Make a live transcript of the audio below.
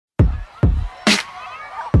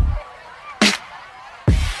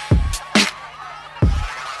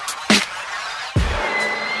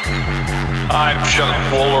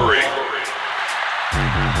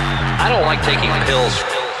like taking pills,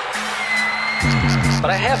 but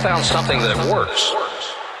I have found something that works.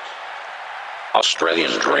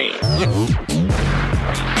 Australian Dream.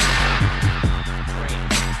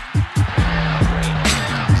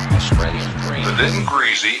 Australian Dream. The Denton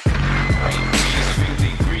Greasy.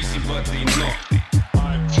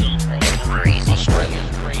 Australian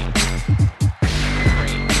Dream.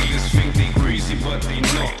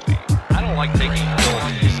 I don't like taking pills.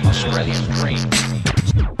 Australian Dream.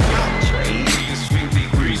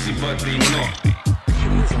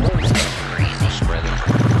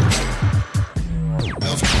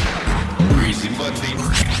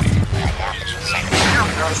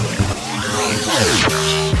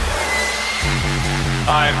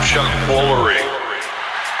 I'm Chuck Woolery.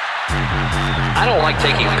 I don't like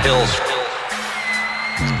taking pills,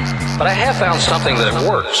 but I have found something that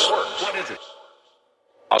works. What is it?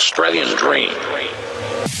 Australian Dream.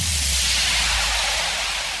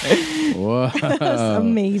 Whoa. That's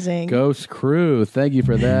amazing. Ghost Crew, thank you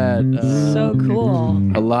for that. So cool.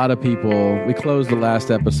 A lot of people, we closed the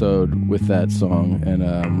last episode with that song, and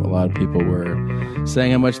a lot of people were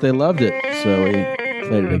saying how much they loved it, so we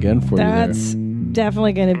played it again for That's you there.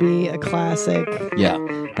 definitely going to be a classic. Yeah.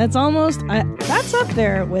 That's almost, that's up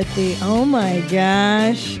there with the oh my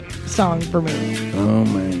gosh song for me. Oh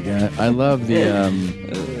my God. I love the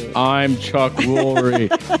I'm Chuck Woolery.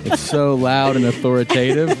 It's so loud and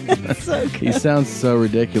authoritative. So good. He sounds so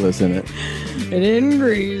ridiculous in it. It isn't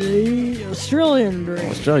greasy. Australian Dream.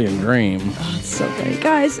 Australian Dream. Oh, it's so great.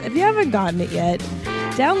 Guys, if you haven't gotten it yet,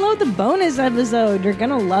 download the bonus episode. You're going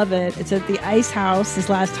to love it. It's at the Ice House this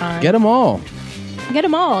last time. Get them all. Get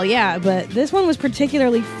them all, yeah. But this one was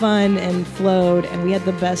particularly fun and flowed, and we had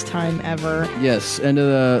the best time ever. Yes, and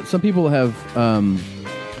some people have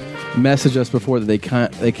messaged us before that they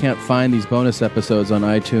can't find these bonus episodes on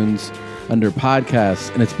iTunes under podcasts,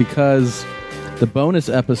 and it's because the bonus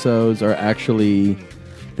episodes are actually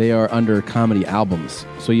they are under comedy albums.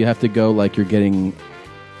 So you have to go like you're getting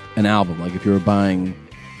an album, like if you were buying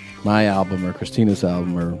my album or Christina's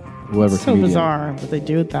album or whoever. It's so bizarre, but they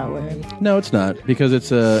do it that way. No, it's not, because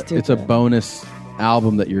it's a bonus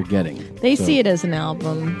album that you're getting. They see it as an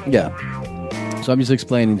album. Yeah. So I'm just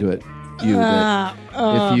explaining to that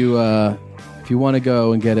if you want to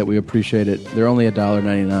go and get it, we appreciate it. They're only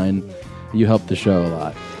 $1.99. You help the show a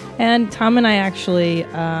lot. And Tom and I actually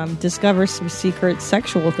discovered some secret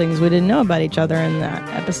sexual things we didn't know about each other in that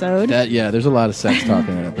episode. There's a lot of sex talk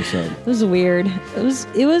in that episode. It was weird. It was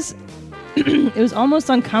it was almost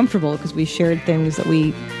uncomfortable because we shared things that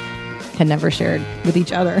we had never shared with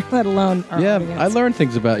each other, let alone our audience. I learned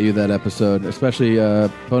things about you that episode, especially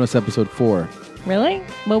bonus episode 4. Really?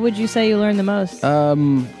 What would you say you learned the most?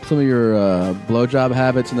 Some of your blowjob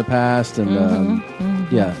habits in the past, and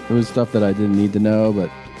yeah, it was stuff that I didn't need to know, but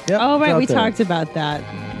yeah. Oh, right, we talked about that,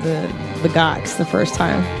 the Gox, the first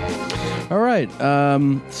time. All right,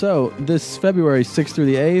 so this February 6th through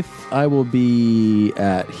the 8th, I will be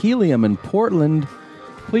at Helium in Portland.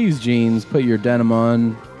 Please, jeans, put your denim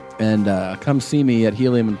on and come see me at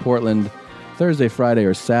Helium in Portland Thursday, Friday,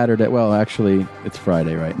 or Saturday. Well, actually, it's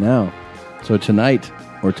Friday right now. So tonight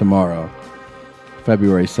or tomorrow,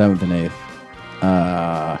 February 7th and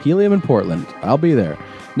 8th, Helium in Portland. I'll be there.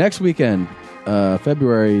 Next weekend,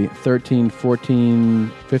 February 13,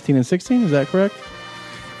 14, 15, and 16. Is that correct?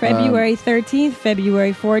 February 13th,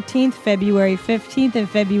 February 14th, February 15th, and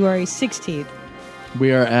February 16th.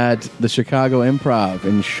 We are at the Chicago Improv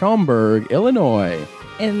in Schaumburg, Illinois.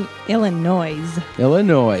 In Illinois.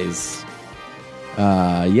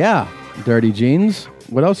 Yeah. Dirty Jeans.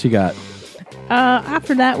 What else you got?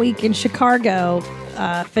 After that week in Chicago,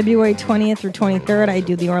 February 20th through 23rd, I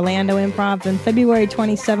do the Orlando Improv. And February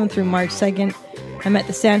 27th through March 2nd, I'm at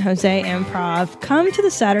the San Jose Improv. Come to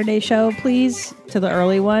the Saturday show, please, to the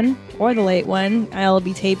early one or the late one. I'll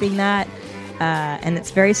be taping that, and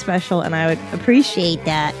it's very special, and I would appreciate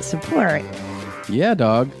that support. Yeah,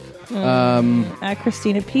 dog. At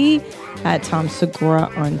Christina P, at Tom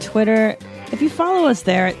Segura on Twitter. If you follow us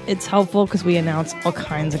there, it's helpful because we announce all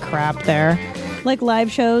kinds of crap there. Like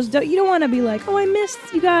live shows. You don't want to be like, oh, I missed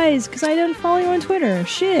you guys because I didn't follow you on Twitter.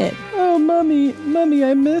 Shit. Oh, mommy,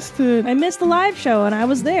 I missed it. I missed the live show and I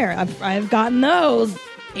was there. I've gotten those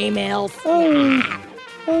emails.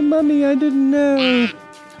 Oh, mommy, I didn't know.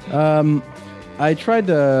 I tried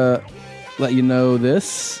to let you know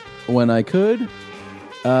this when I could.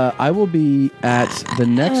 I will be at the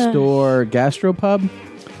next door gastropub,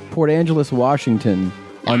 Port Angeles, Washington,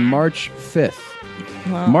 on March 5th.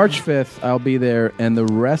 Wow. March 5th, I'll be there, and the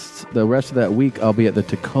rest of that week, I'll be at the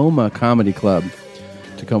Tacoma Comedy Club,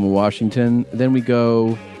 Tacoma, Washington. Then we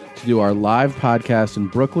go to do our live podcast in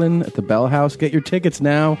Brooklyn at the Bell House. Get your tickets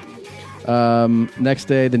now. Next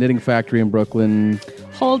day, the Knitting Factory in Brooklyn.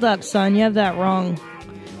 Hold up, son. You have that wrong.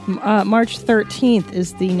 March 13th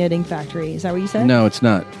is the Knitting Factory. Is that what you said? No, it's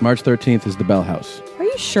not. March 13th is the Bell House. Are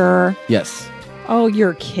you sure? Yes. Oh,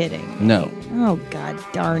 you're kidding. No. Oh, God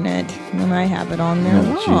darn it. And I have it on there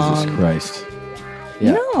Oh, wrong. Jesus Christ.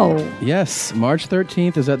 Yeah. No. Yes, March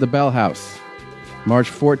 13th is at the Bell House.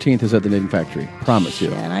 March 14th is at the Knitting Factory. Promise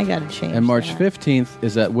you. And I got to change And March that. 15th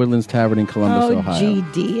is at Woodlands Tavern in Columbus, Ohio.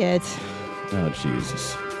 GD it. Oh,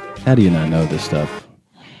 Jesus. How do you not know this stuff?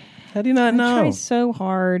 How do you not know? I try so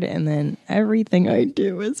hard, and then everything I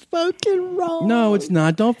do is fucking wrong. No, it's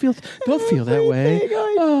not. Don't feel that way. Everything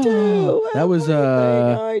I do. That was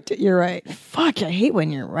You're right. Fuck, I hate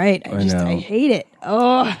when you're right. I know. I hate it.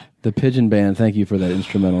 Oh. the Pigeon Band. Thank you for that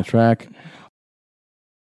instrumental track.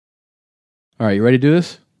 All right, you ready to do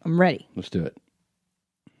this? I'm ready. Let's do it.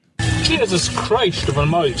 Jesus Christ of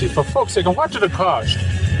Almighty, for fuck's sake, and what did it cost?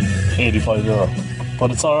 €85.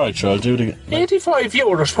 But it's alright, sure, I'll do it again.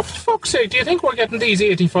 €85, for fuck's sake, do you think we're getting these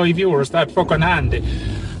 €85 that fucking handy?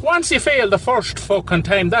 Once you fail the first fucking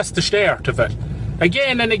time, that's the start of it.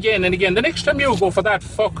 Again and again and again. The next time you go for that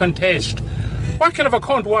fucking test, what kind of a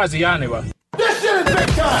cunt was he anyway? This shit is big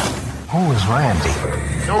time! Who is Randy?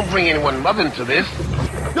 Don't bring anyone love into this.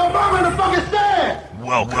 Yo, mom in the fucking stand!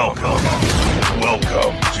 Welcome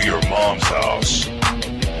to your mom's house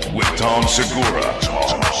with Tom Segura,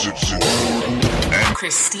 and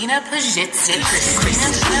Christina Pazsitzky.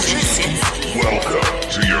 welcome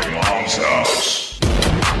to your mom's house.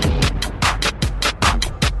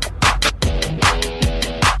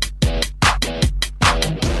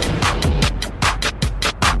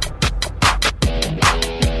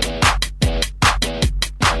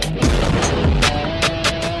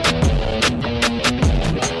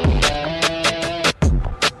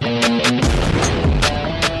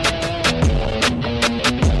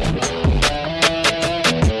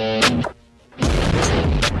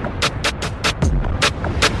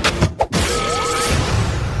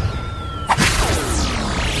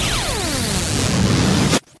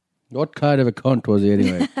 What kind of a cunt was he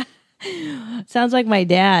anyway? Sounds like my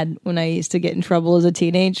dad when I used to get in trouble as a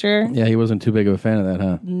teenager. Yeah, he wasn't too big of a fan of that,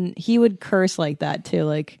 huh? He would curse like that too.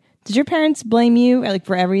 Like, did your parents blame you like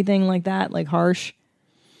for everything like that? Like harsh?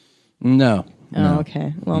 No. Oh,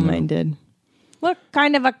 okay. Well, mine did. What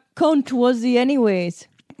kind of a cunt was he anyways?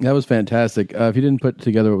 That was fantastic. If you didn't put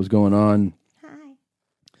together what was going on,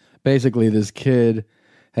 basically this kid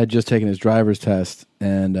had just taken his driver's test,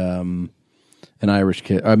 and an Irish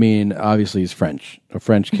kid. I mean, obviously he's French, a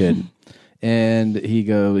French kid. And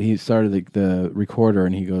he started the recorder,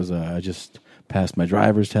 and he goes, I just passed my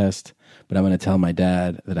driver's test, but I'm going to tell my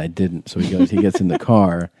dad that I didn't. So he gets in the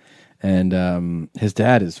car, and his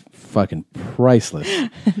dad is fucking priceless.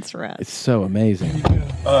 That's right. It's so amazing.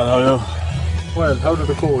 Well, how did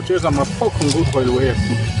it go? Jeez, I'm a fucking good while away.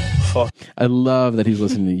 Fuck. I love that he's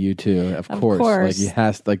listening to you too. Of course. Like he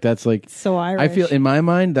has, like that's like so Irish. I feel in my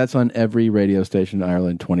mind that's on every radio station in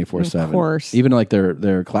Ireland 24/7. Of course. Even like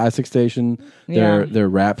their classic station, their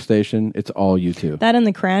rap station, it's all you two. That and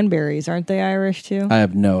the Cranberries, aren't they Irish too? I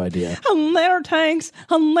have no idea. And there tanks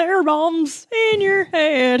and there bombs in your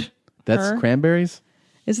head. That's Cranberries?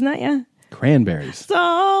 Isn't that Cranberries.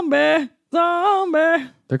 Zombie.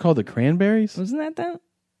 They're called the Cranberries? Wasn't that?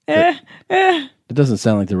 It doesn't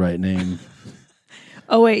sound like the right name.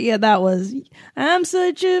 Oh wait, yeah, that was. I'm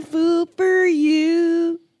such a fool for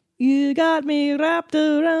you. You got me wrapped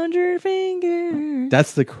around your finger.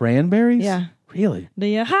 That's the Cranberries? Yeah. Really? Do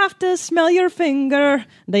you have to smell your finger?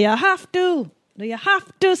 Do you have to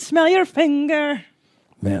smell your finger?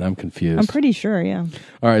 Man, I'm confused. I'm pretty sure, yeah.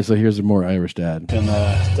 All right, so here's a more Irish dad. And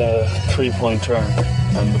the 3-point turn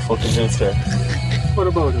and the fucking hill start. What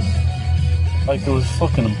about it? Like, it was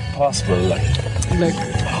fucking impossible. Like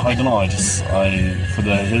I don't know, for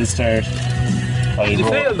the hill start, You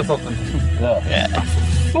failed the fucking... Yeah.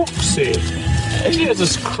 Fuck's sake.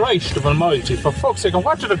 Jesus Christ of Almighty, for fuck's sake, and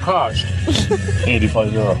what did it cost?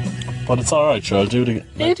 €85. But it's alright, sure, I'll do it again.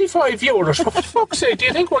 €85, for fuck's sake, do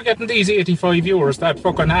you think we're getting these €85 that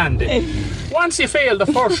fucking handy? Once you fail the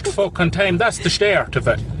first fucking time, that's the start of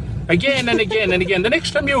it. Again and again and again. The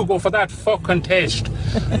next time you go for that fucking test,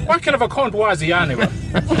 what kind of a cunt was he anyway?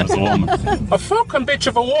 It was a woman. A fucking bitch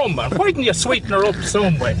of a woman. Why didn't you sweeten her up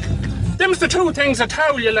some way? Them's the two things I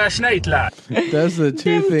told you last night, lad. That's the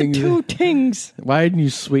two things. The two things. Why didn't you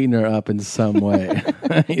sweeten her up in some way?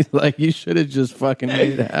 He's like, you should have just fucking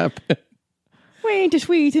made it happen. Way to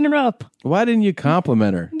sweeten her up. Why didn't you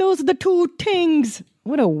compliment her? Those are the two things.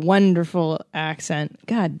 What a wonderful accent.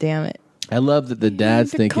 God damn it. I love that the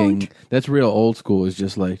dad's thinking that's real old school. Is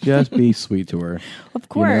just like just be sweet to her. Of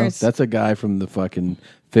course, that's a guy from the fucking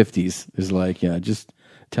 50s. Is like just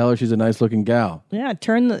tell her she's a nice looking gal. Yeah,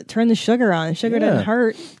 turn the sugar on. Sugar doesn't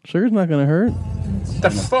hurt. Sugar's not gonna hurt. The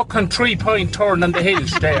fucking 3-point turn on the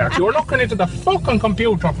hills there. You're looking into the fucking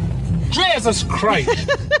computer. Jesus Christ.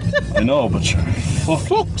 I know, but sure.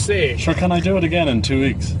 Fuck's sake. Sure, can I do it again in 2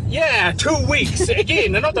 weeks? Yeah, 2 weeks.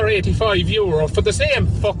 Again, another €85 for the same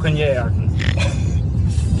fucking year.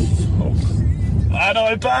 I know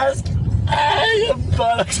I passed. I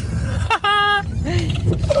passed.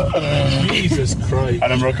 Jesus Christ.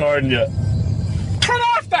 And I'm recording you. Turn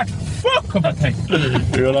off that fuck of a thing.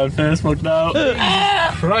 You're on Facebook now.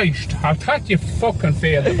 Christ, I thought you fucking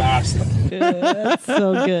failed the bastard. That's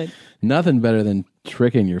so good. Nothing better than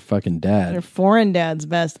tricking your fucking dad. Your foreign dad's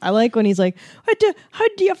best. I like when he's like, how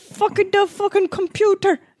do you fucking do fucking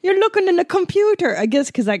computer? You're looking in the computer. I guess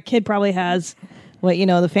because that kid probably has what,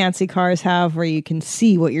 the fancy cars have where you can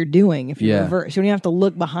see what you're doing if you reverse. You don't have to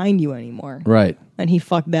look behind you anymore. Right. And he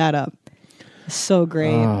fucked that up. So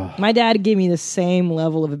great. Oh. My dad gave me the same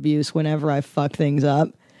level of abuse whenever I fuck things up.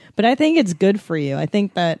 But I think it's good for you. I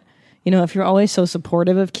think that, if you're always so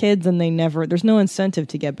supportive of kids and there's no incentive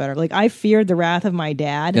to get better. Like, I feared the wrath of my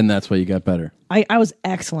dad. And that's why you got better. I was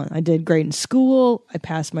excellent. I did great in school. I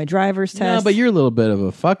passed my driver's test. No, but you're a little bit of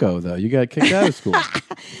a fucko, though. You got kicked out of school.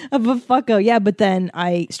 Of a fucko, yeah. But then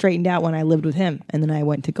I straightened out when I lived with him. And then I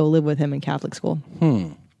went to go live with him in Catholic school.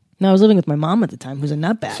 No, I was living with my mom at the time, who's a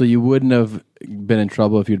nutbag. So you wouldn't have been in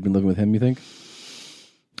trouble if you'd been living with him, you think?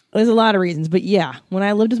 There's a lot of reasons. But yeah, when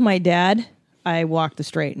I lived with my dad, I walked the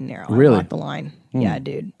straight and narrow. Really? I walked the line. Yeah,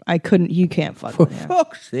 dude. I couldn't. You can't fuck with him. For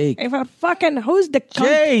fuck's sake. If I fucking, who's the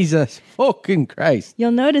cunt? Jesus fucking Christ.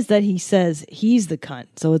 You'll notice that he says he's the cunt.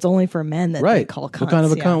 So it's only for men that they call cunts. What kind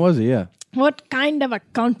of a cunt was he? Yeah. What kind of a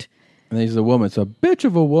cunt? And he's a woman. It's a bitch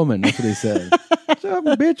of a woman. That's what he said. It's a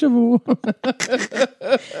bitch of a woman.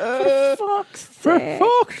 For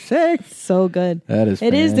fuck's sake. So good. That is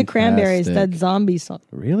It is the Cranberries, that zombie song.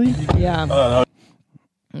 Really? Yeah.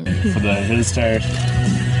 For the hill start,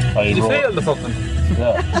 You failed the fucking...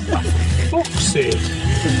 Yeah. Fuck's sake.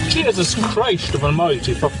 Jesus Christ of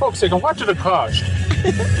Almighty. For fuck's sake. And what did it cost?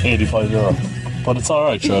 €85. But it's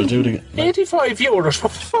alright, sure, I'll do it again. €85? For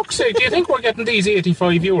fuck's sake, do you think we're getting these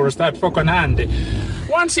 €85 that fucking handy?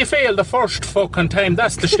 Once you fail the first fucking time,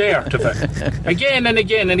 that's the start of it. Again and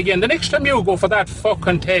again and again. The next time you go for that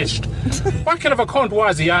fucking test, what kind of a cunt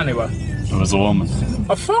was he anyway? It was a woman.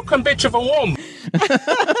 A fucking bitch of a woman.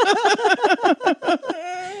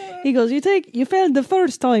 He goes, you failed the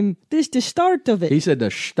first time. This is the start of it. He said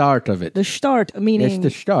the start of it. The start, meaning... It's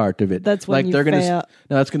the start of it. That's when you they're fail.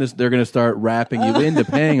 They're gonna start wrapping you into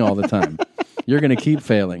paying all the time. You're gonna keep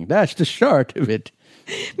failing. That's the start of it.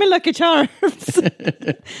 Me Lucky Charms.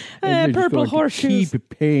 Purple horseshoes. Keep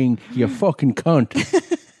paying, you fucking cunt.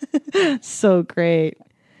 So great.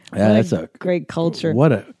 Yeah, that's a great culture.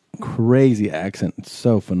 What a crazy accent. It's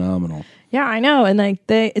so phenomenal. Yeah, I know. And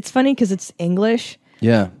it's funny because it's English.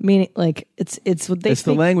 Yeah. Meaning, it's what they It's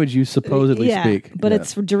speak. the language you supposedly speak. But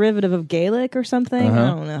it's derivative of Gaelic or something. I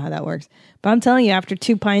don't know how that works. But I'm telling you, after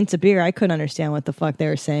 2 pints of beer, I couldn't understand what the fuck they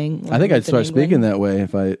were saying. I think I'd start speaking that way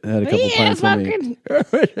if I had a couple pints in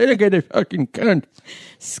me. Get a fucking cunt.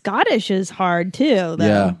 Scottish is hard too. Though.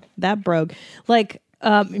 Yeah. That broke. Like,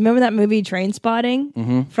 remember that movie Trainspotting?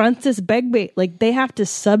 Mm-hmm. Francis Begbie, like they have to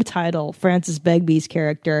subtitle Francis Begbie's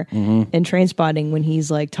character in Trainspotting when he's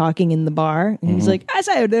like talking in the bar. And he's like, and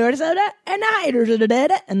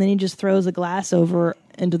then he just throws a glass over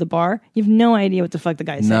into the bar. You have no idea what the fuck the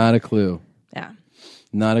guy's saying. Not a clue. Yeah.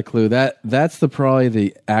 Not a clue. That's probably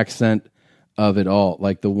the accent of it all.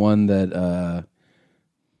 Like the one that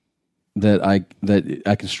I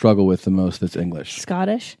can struggle with the most. That's English.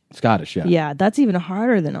 Scottish, yeah. Yeah, that's even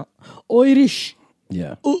harder than Irish.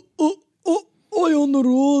 Yeah. Oi on the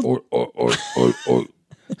road. Or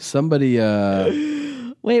somebody.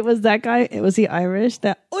 Wait, was that guy? Was he Irish?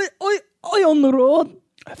 That oi on the road.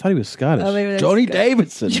 I thought he was Scottish. Oh, maybe Johnny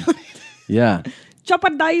Davidson. Yeah.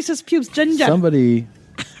 Jeopardize pubes ginger. Somebody.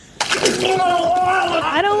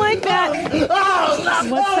 I don't like that.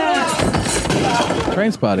 What's that?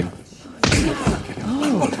 Trainspotting.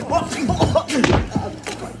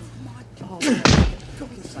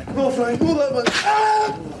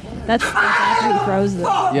 That's after he throws them.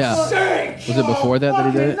 Yeah. Was it before that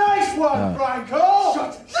he did it? Nice one, Franco.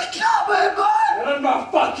 Shut up, man. Get in my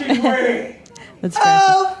fucking way. That's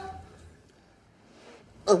Francis.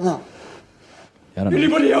 I don't know.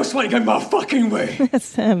 Anybody else want to get in my fucking way?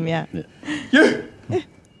 That's him, yeah. Yeah.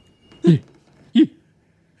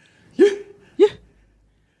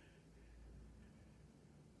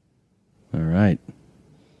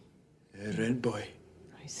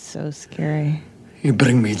 so scary. You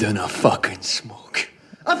bring me down a fucking smoke.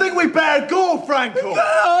 I think we better go, Franco. We better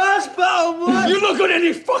hospital, man. You're not going to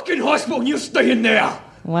any fucking hospital. You're staying there.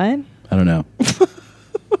 What? I don't know. What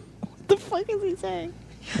the fuck is he saying?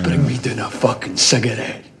 Bring me down a fucking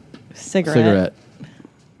cigarette. Cigarette.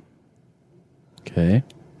 Okay.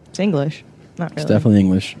 It's English. Not really. It's definitely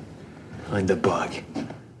English. Find the bag.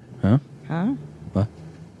 Huh? Huh? What?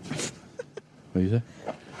 What did you say?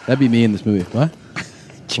 That'd be me in this movie. What?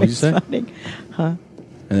 What did you say? Huh?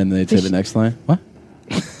 And then they'd say the next line. What?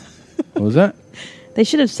 What was that? They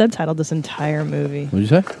should have subtitled this entire movie. What did you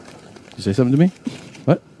say? Did you say something to me?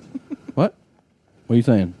 What? What? What are you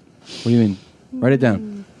saying? What do you mean? Write it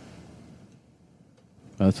down.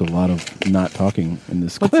 Oh, that's a lot of not talking in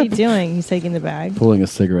this clip. What's he doing? He's taking the bag? Pulling a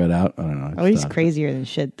cigarette out. I don't know. Oh, he's crazier than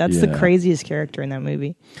shit. That's the craziest character in that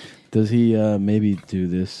movie. Does he maybe do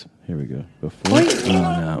this? Here we go. Before. Oh,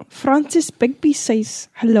 no. Francis Bigby says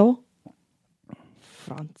hello.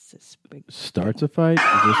 Francis Bigby. Starts a fight?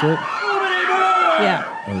 Is this it? Yeah.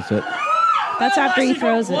 Oh, that's it? That's after he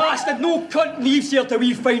throws it. Blasted, no cunt leaves here till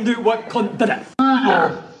we find out what cunt did it.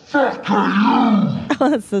 Oh,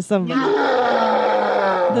 that's the somebody.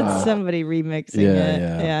 That's somebody remixing it.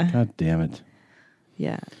 Yeah. God damn it.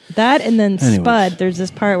 Yeah. That and then Anyways. Spud, there's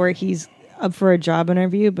this part where he's up for a job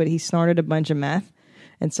interview, but he snorted a bunch of meth.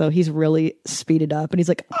 And so he's really speeded up. And he's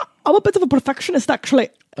like, I'm a bit of a perfectionist, actually.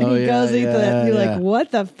 And he goes into that. You're like,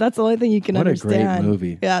 what the? That's the only thing you can understand. What a great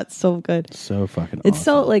movie. Yeah, it's so good. So fucking It's awesome.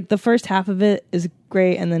 so, like, the first half of it is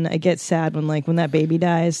great. And then I get sad when that baby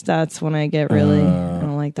dies. That's when I get really, I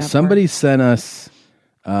don't like that Somebody part. sent us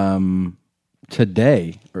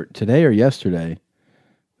today or yesterday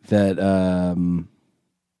that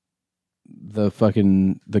the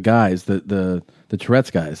guys, the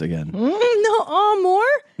Tourette's guys again. More?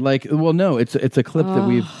 Like, well, no, it's a clip that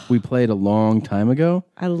we played a long time ago.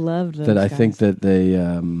 I love those that. I guys. think that they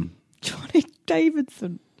Johnny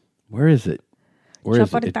Davidson. Where is it? Where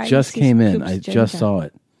is it? It just came in. I just saw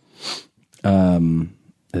it.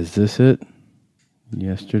 Is this it?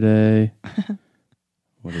 Yesterday.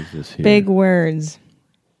 What is this here? Big words.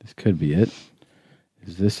 This could be it.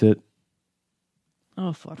 Is this it?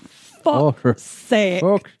 Oh, for fuck's sake,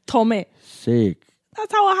 Tommy. Sake.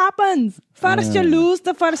 That's how it happens. First you lose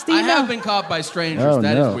the first email. I have been caught by strangers. Oh,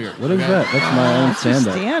 That no. is weird. What is that? That's my own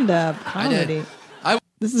stand-up. Stand-up comedy. I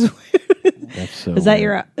This is weird. That's so Is that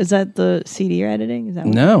weird. is that the CD you're editing? Is that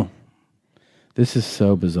what? No. This is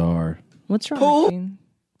so bizarre. What's wrong?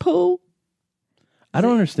 Pooh. I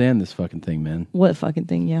don't understand this fucking thing, man. What fucking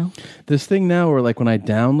thing, yo? This thing now where, like, when I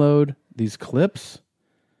download these clips,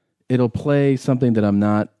 it'll play something that I'm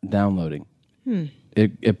not downloading.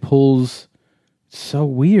 It pulls. So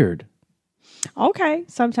weird. Okay.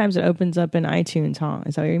 Sometimes it opens up in iTunes, huh?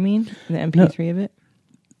 Is that what you mean? The MP3 of it?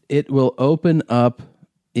 It will open up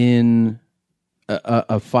in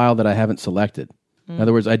a file that I haven't selected. In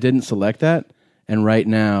other words, I didn't select that, and right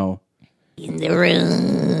now, in the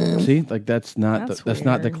room. See, like that's not That's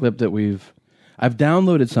not the clip that I've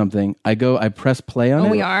downloaded something. I press play on it.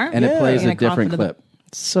 We are, and it plays a different clip.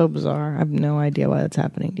 It's so bizarre. I have no idea why that's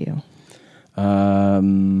happening to you.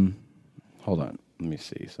 Hold on. Let me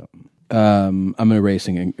see something. I'm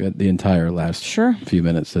erasing the entire last few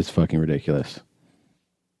minutes. That's fucking ridiculous.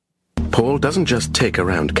 Paul doesn't just tick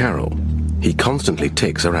around Carol. He constantly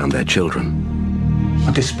ticks around their children.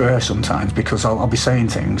 I despair sometimes because I'll be saying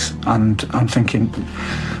things and I'm thinking,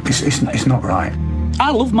 it's not right.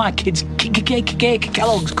 I love my kids.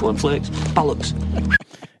 Kellogg's, cornflakes, bollocks.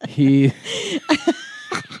 He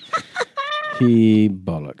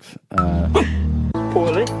bollocks.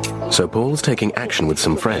 So Paul's taking action with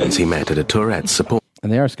some friends he met at a Tourette's support.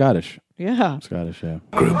 And they are Scottish. Yeah. Scottish, yeah.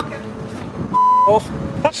 Group.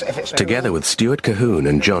 Together with Stuart Cahoon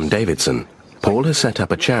and John Davidson, Paul has set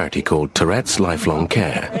up a charity called Tourette's Lifelong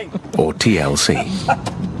Care, or TLC.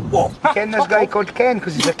 Ken this guy called Ken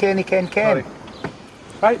because he's a Kenny Ken.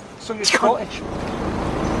 Right, so you're Scottish.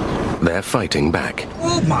 They're fighting back.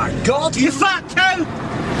 Oh my God, you fat cow!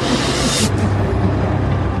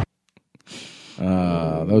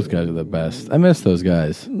 Those guys are the best. I miss those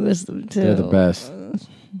guys. Miss them too. They're the best.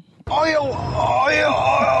 Oil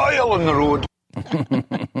on the road.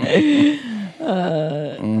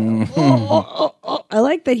 I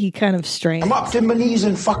like that he kind of strains. I'm up to my knees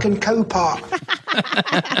in fucking cow park.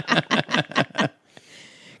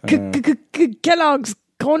 Kellogg's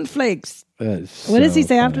cornflakes. So What does he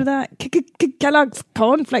say after that? Kellogg's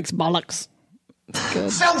cornflakes, bollocks.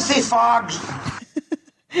 Filthy fogs.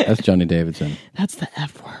 That's Johnny Davidson. That's the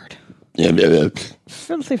F word. Yeah.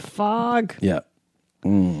 Filthy fog. Yeah.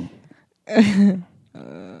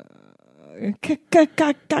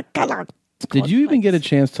 Did you even get a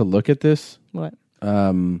chance to look at this? What?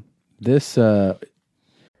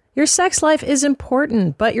 Your sex life is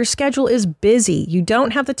important, but your schedule is busy. You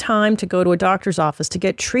don't have the time to go to a doctor's office to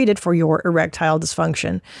get treated for your erectile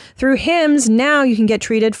dysfunction. Through HIMS, now you can get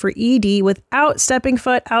treated for ED without stepping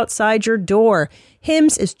foot outside your door.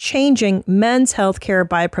 HIMS is changing men's health care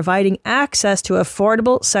by providing access to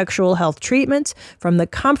affordable sexual health treatments from the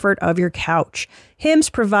comfort of your couch.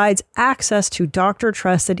 HIMS provides access to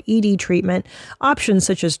doctor-trusted ED treatment options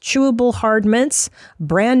such as chewable hard mints,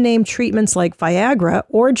 brand name treatments like Viagra,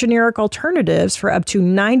 or generic alternatives for up to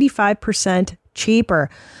 95%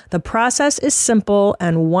 cheaper. The process is simple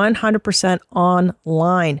and 100%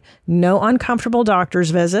 online. No uncomfortable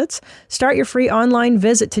doctor's visits. Start your free online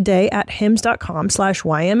visit today at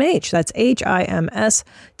hims.com/YMH. That's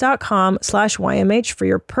HIMS.com/YMH for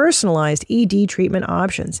your personalized ED treatment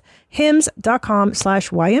options.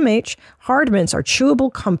 hims.com/YMH. Hard mints are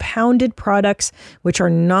chewable compounded products which are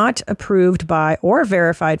not approved by or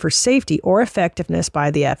verified for safety or effectiveness by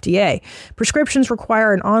the FDA. Prescriptions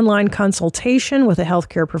require an online consultation with a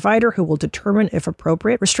healthcare provider who will determine if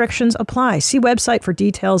appropriate. Restrictions apply. See website for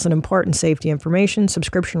details and important safety information.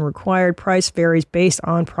 Subscription required. Price varies based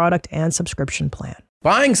on product and subscription plan.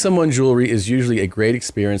 Buying someone jewelry is usually a great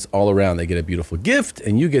experience all around. They get a beautiful gift,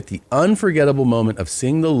 and you get the unforgettable moment of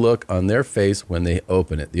seeing the look on their face when they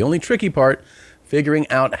open it. The only tricky part, figuring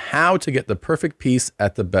out how to get the perfect piece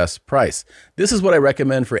at the best price. This is what I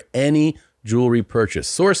recommend for any jewelry purchase.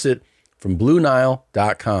 Source it from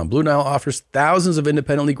BlueNile.com. Blue Nile offers thousands of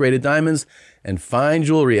independently graded diamonds and fine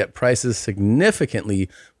jewelry at prices significantly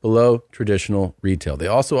below traditional retail. They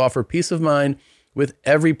also offer peace of mind with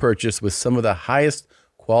every purchase with some of the highest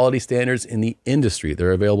quality standards in the industry.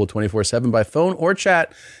 They're available 24/7 by phone or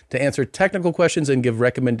chat to answer technical questions and give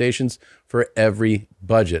recommendations for every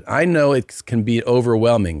budget. I know it can be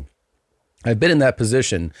overwhelming. I've been in that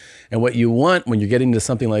position, and what you want when you're getting into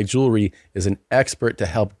something like jewelry is an expert to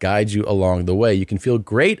help guide you along the way. You can feel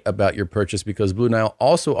great about your purchase because Blue Nile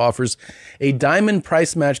also offers a diamond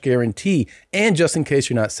price match guarantee. And just in case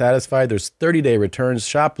you're not satisfied, there's 30-day returns.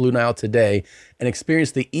 Shop Blue Nile today and experience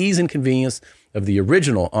the ease and convenience of the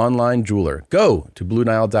original online jeweler. Go to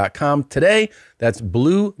BlueNile.com today. That's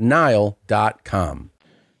BlueNile.com.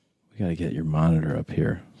 We got to get your monitor up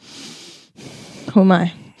here. Who am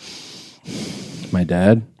I? My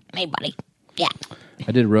dad. Hey, buddy. Yeah.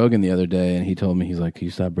 I did Rogan the other day, and he told me, he's like, "Can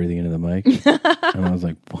you stop breathing into the mic?" And I was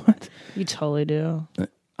like, "What?" You totally do.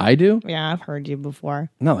 I do? Yeah, I've heard you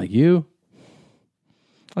before. Not like you.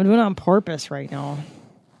 I'm doing it on purpose right now.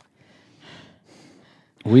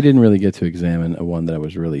 We didn't really get to examine a one that I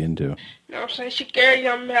was really into. You know what I'm saying? She carry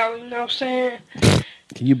young Mel, you know what I'm saying?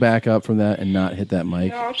 Can you back up from that and not hit that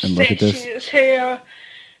mic and look at this? Sexy as hell.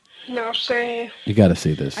 You know what I'm saying? You got to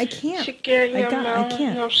see this. I can't. She carry young Mel, I can't. you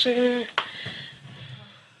know what I'm saying?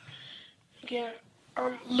 Yeah,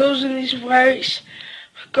 I'm losing these weights.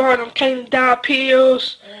 God, I'm taking down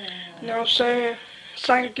pills. You know what I'm saying?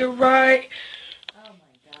 So I can get right.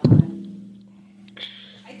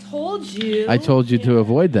 I told you to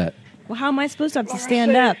avoid that. Well, how am I supposed to have to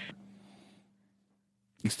stand up?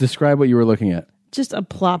 Describe what you were looking at. Just a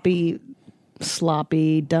ploppy,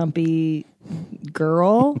 sloppy, dumpy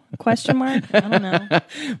girl? Question mark? I don't know.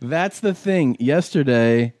 That's the thing.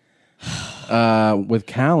 Yesterday, with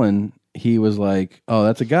Callan, he was like, "Oh,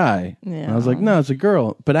 that's a guy." Yeah. And I was like, "No, it's a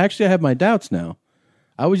girl." But actually, I have my doubts now.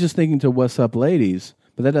 I was just thinking to "What's up, ladies?"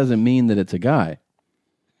 But that doesn't mean that it's a guy.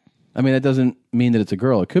 I mean, that doesn't mean that it's a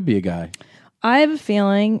girl. It could be a guy. I have a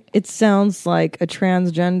feeling it sounds like a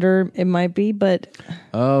transgender. It might be, but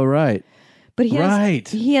oh, right. But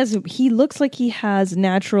he looks like he has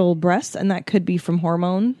natural breasts, and that could be from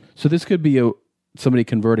hormone. So this could be somebody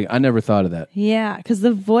converting. I never thought of that. Yeah, because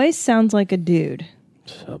the voice sounds like a dude.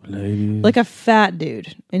 What's up, ladies? Like a fat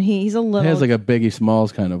dude, and he's a little. He has like a Biggie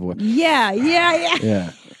Smalls kind of voice. Yeah.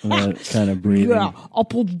 Yeah, that kind of breathing. Yeah,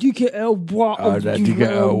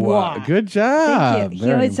 Good job. Thank you.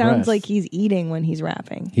 He always sounds like he's eating when he's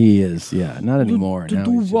rapping. He is, yeah. Not anymore. Now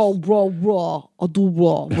he's just... raw.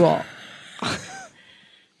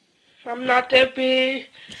 I'm not that big.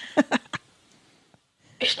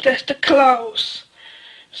 It's just the clothes.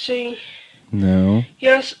 See? No.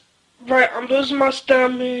 Yes, right. I'm losing my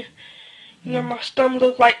stomach. You know, my stomach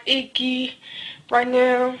looks like icky right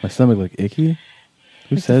now. My stomach look icky?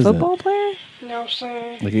 Who like says football that? Player? You know what I'm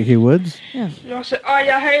saying? Like Icky Woods? Yeah. You know what I'm saying? All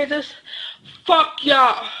y'all haters, fuck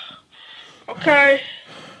y'all. Okay?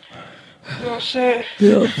 You know what I'm saying?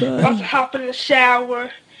 Yeah, about to hop in the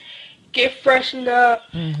shower, get freshened up.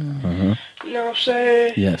 Mm-hmm. You know what I'm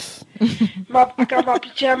saying? Yes. I got my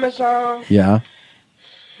pajamas on. Yeah.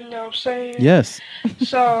 You know what I'm saying? Yes.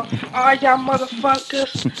 So, all y'all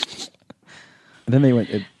motherfuckers. And then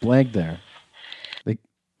it blanked there.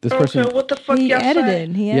 This Okay, person. what the fuck y'all say?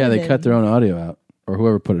 Yeah, they cut their own audio out, or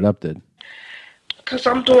whoever put it up did. Cause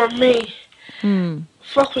I'm doing me.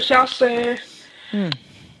 Fuck what y'all saying. Look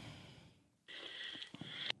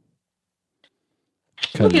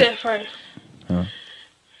at that face. Huh.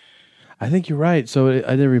 I think you're right. So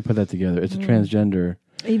I never even put that together. It's a transgender.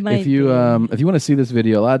 If you want to see this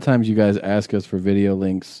video, a lot of times you guys ask us for video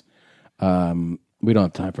links. We don't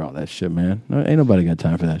have time for all that shit, man. No, ain't nobody got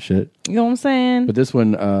time for that shit. You know what I'm saying? But this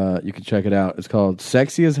one, you can check it out. It's called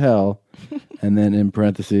 "Sexy as Hell," and then in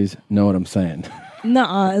parentheses, "Know what I'm saying?"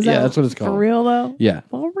 Nuh-uh. Is Yeah, that's what it's called. For real though? Yeah.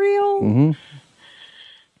 For real?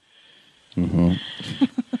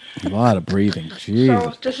 A lot of breathing. Jesus.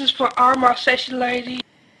 So, this is for all my sexy ladies.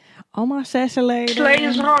 All my sexy ladies.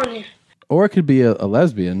 Ladies on you. Or it could be a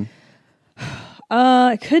lesbian.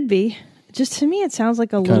 It could be. Just to me, it sounds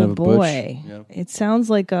like a Kind little of a butch. boy. Yeah. It sounds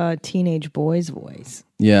like a teenage boy's voice.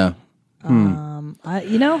 Yeah.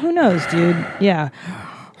 You know, who knows, dude? Yeah.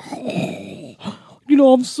 You know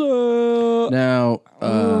what I'm saying? Now,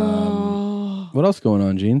 what else going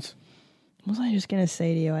on, Jeans? What was I just gonna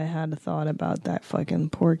say to you? I had a thought about that fucking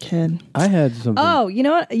poor kid. I had something. Oh, you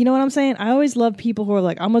know what? You know what I'm saying? I always love people who are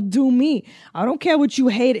like, "I'm gonna do me. I don't care what you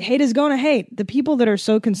hate. Hate is gonna hate." The people that are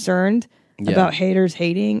so concerned about haters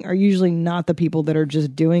hating are usually not the people that are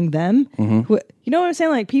just doing them. Who, you know what I'm saying?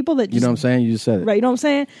 Like people that just, You know what I'm saying? You just said it. right? You know what I'm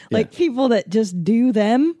saying? Like people that just do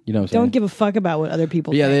them. You know what I'm saying? Don't give a fuck about what other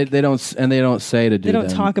people. Yeah, think. they don't, and they don't say to do. They don't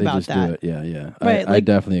them. talk They about just that. Do it. Yeah, yeah. Right, I like-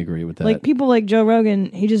 definitely agree with that. Like people like Joe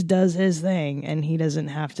Rogan, he just does his thing, and he doesn't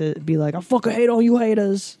have to be like, "I fucking hate all you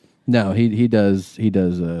haters." No, he does. He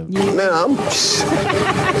does. Man, you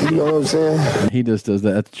know what I'm saying? He just does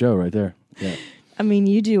that. That's Joe right there. Yeah. I mean,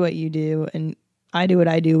 you do what you do, and I do what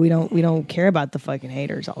I do. We don't care about the fucking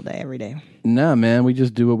haters all day, every day. Nah, man, we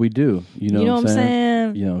just do what we do. You know what I'm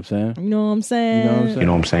saying? You know what I'm saying? You know what I'm saying? You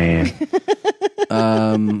know what I'm saying?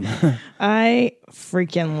 I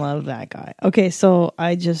freaking love that guy. Okay, so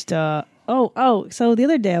I just so the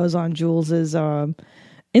other day I was on Jules's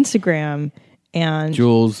Instagram and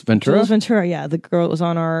Jules Ventura? Jules Ventura, yeah, the girl that was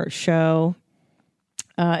on our show.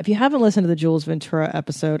 If you haven't listened to the Jules Ventura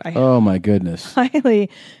episode, I Oh my goodness. highly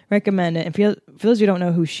recommend it. For those of you who don't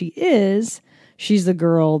know who she is, she's the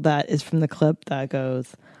girl that is from the clip that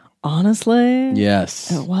goes, "Honestly,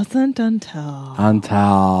 Yes. it wasn't until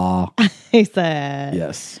I said,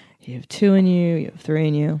 yes, you have 2 in you, you have 3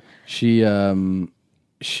 in you."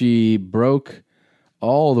 She broke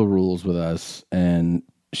all the rules with us, and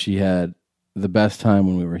she had the best time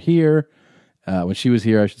when we were here. When she was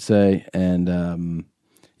here, I should say, and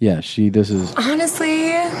this is Honestly,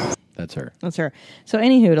 that's her. That's her. So,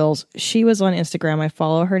 any hoodles, she was on Instagram. I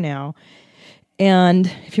follow her now.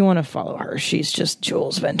 And if you want to follow her, she's just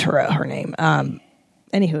Jules Ventura, her name.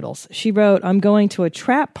 Any hoodles. She wrote, "I'm going to a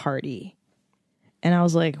trap party." And I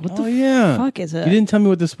was like, what the fuck is it? You didn't tell me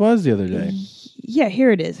what this was the other day. Yeah,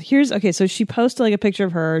 here it is. Okay, so she posted like a picture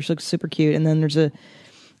of her. She looks super cute. And then there's a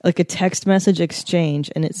text message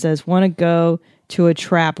exchange. And it says, "Want to go to a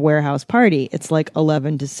trap warehouse party? It's like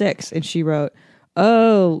 11 to 6. And she wrote,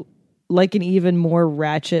 "Oh, like an even more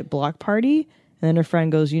ratchet block party?" And then her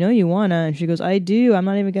friend goes, "You know you wanna." And she goes, "I do. I'm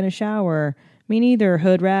not even gonna shower." "Me neither.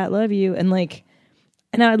 Hood rat. Love you."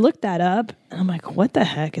 And I looked that up, and I'm like, what the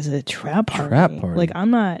heck is a trap party? Trap party. Like,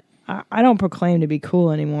 I don't proclaim to be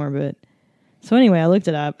cool anymore, but so anyway, I looked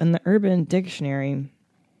it up, and the Urban Dictionary,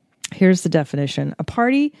 here's the definition: a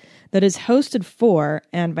party that is hosted for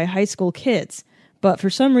and by high school kids, but for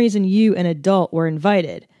some reason you, an adult, were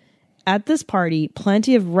invited. At this party,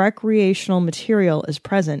 plenty of recreational material is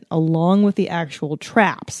present, along with the actual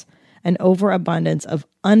traps, an overabundance of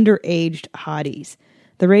underaged hotties.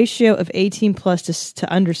 The ratio of 18 plus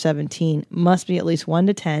to under 17 must be at least 1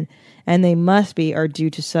 to 10, and they must be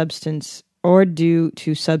due to substance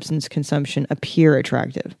consumption appear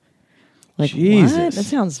attractive. Like, Jesus. what? That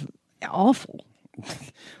sounds awful.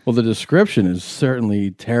 Well, the description is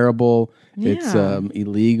certainly terrible. Yeah. It's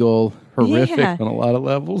illegal, horrific Yeah. on a lot of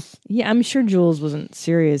levels. Yeah, I'm sure Jules wasn't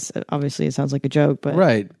serious. Obviously, it sounds like a joke, but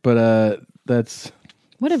Right, but that's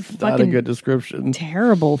what a not a fucking good description.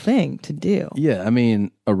 terrible thing to do. Yeah, I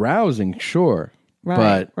mean, arousing, sure, Right,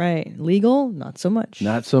 but right. Legal, not so much.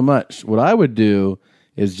 not so much. What I would do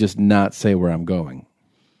is just not say where I'm going.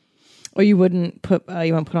 Or you wouldn't put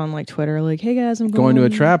on like Twitter, like, "Hey guys, I'm Going to a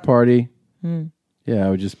trap party. Hmm. Yeah,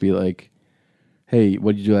 I would just be like, "Hey,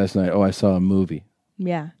 what did you do last night?" "Oh, I saw a movie."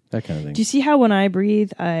 Yeah. That kind of thing. Do you see how when I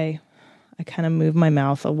breathe, I kind of move my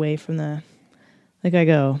mouth away from the Like I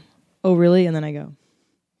go, oh really? And then I go.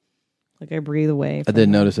 Like I breathe away. I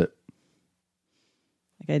didn't notice it.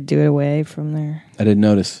 Like I do it away from there. I didn't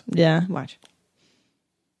notice. Yeah, watch.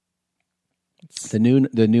 The new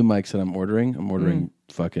mics that I'm ordering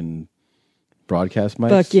fucking broadcast mics.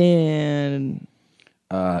 Fucking.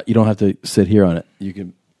 You don't have to sit here on it. You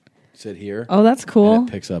can sit here. Oh, that's cool. And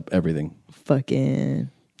it picks up everything. Fucking.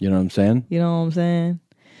 You know what I'm saying? You know what I'm saying?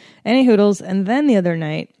 Any hoodles. And then the other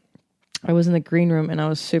night, I was in the green room and I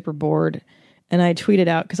was super bored. And I tweeted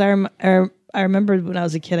out, because I remember when I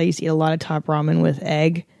was a kid, I used to eat a lot of top ramen with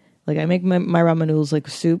egg. Like I make my ramen noodles like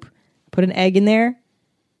soup, put an egg in there,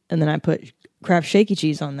 and then I put Kraft shaky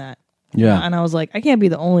cheese on that. Yeah. And I was like, I can't be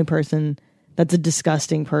the only person that's a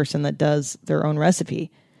disgusting person that does their own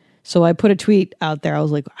recipe. So I put a tweet out there. I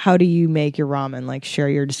was like, how do you make your ramen? Like, share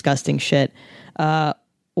your disgusting shit.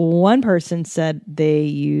 One person said they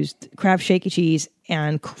used Kraft shaky cheese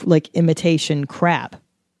and like imitation crab.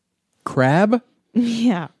 Crab?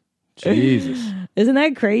 Yeah. Jesus. Isn't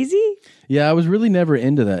that crazy? Yeah, I was really never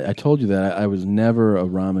into that. I told you that. I was never a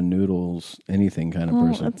ramen noodles, anything kind of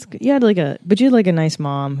person. That's good. You had a nice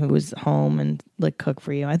mom who was home and like cook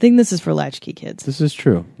for you. I think this is for latchkey kids. This is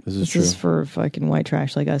true. This is for fucking white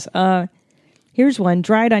trash like us. Here's one: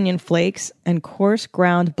 dried onion flakes and coarse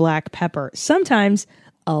ground black pepper. Sometimes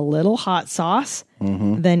a little hot sauce.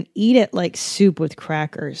 Then eat it like soup with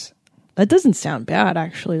crackers. That doesn't sound bad,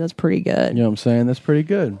 actually. That's pretty good. You know what I'm saying? That's pretty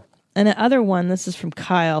good. And the other one, this is from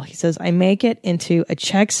Kyle. He says, I make it into a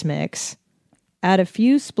Chex Mix, add a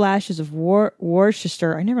few splashes of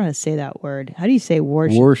Worcester. I never know how to say that word. How do you say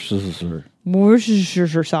Worcester?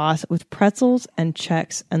 Worcester sauce with pretzels and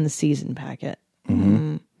Chex and the seasoned packet.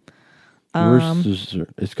 Worcester.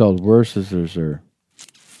 It's called Worcester.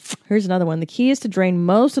 Here's another one. The key is to drain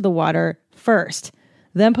most of the water first,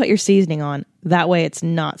 then put your seasoning on. That way it's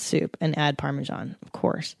not soup, and add Parmesan, of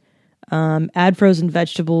course. Add frozen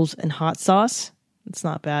vegetables and hot sauce. It's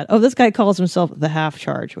not bad. Oh, this guy calls himself the half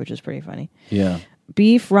charge, which is pretty funny. Yeah.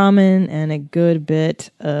 Beef ramen and a good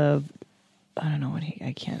bit of, I don't know what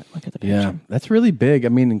I can't look at the picture. Yeah, that's really big. I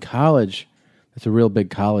mean, in college, that's a real big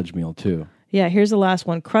college meal too. Yeah, here's the last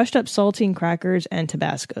one. Crushed up saltine crackers and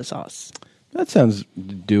Tabasco sauce. That sounds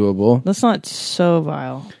doable. That's not so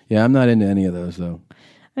vile. Yeah, I'm not into any of those though.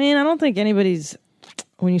 I mean, I don't think anybody's,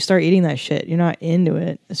 when you start eating that shit, you're not into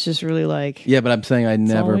it. It's just really like... Yeah, but I'm saying I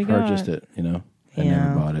never purchased it, you know? I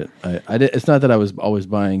never bought it. I did, it's not that I was always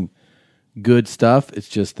buying good stuff. It's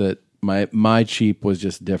just that my cheap was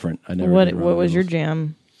just different. I never. What was your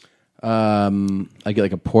jam? I get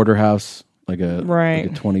like a porterhouse, like a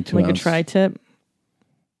 22 like ounce. a tri-tip.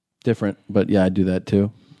 Different, but yeah, I do that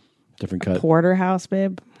too. Different cut. Porterhouse,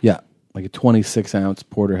 babe. Yeah, like a 26 ounce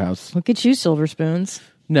porterhouse. Look at you, silver spoons.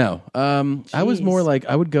 No, I was more like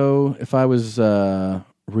I would go if I was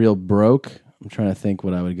real broke. I'm trying to think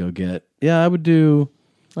what I would go get. Yeah, I would do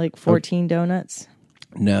like 14 donuts.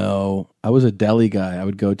 No, I was a deli guy. I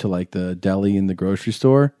would go to like the deli in the grocery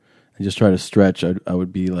store and just try to stretch. I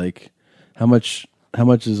would be like, how much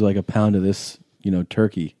is like a pound of this,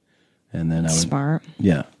 turkey? And then I would smart.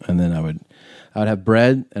 Yeah, and then I would have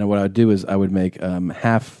bread, and what I would do is I would make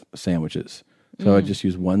half sandwiches. So I would just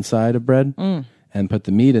use one side of bread and put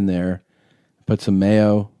the meat in there, put some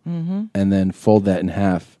mayo, and then fold that in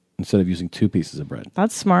half instead of using 2 pieces of bread.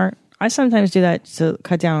 That's smart. I sometimes do that to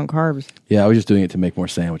cut down on carbs. Yeah, I was just doing it to make more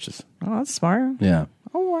sandwiches. Oh, that's smart. Yeah.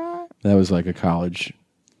 All right. That was like a college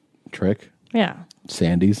trick. Yeah.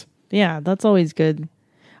 Sandy's. Yeah, that's always good.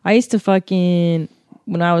 I used to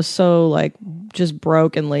when I was so like just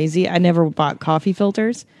broke and lazy, I never bought coffee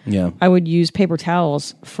filters. Yeah. I would use paper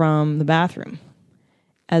towels from the bathroom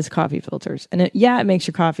as coffee filters. And it makes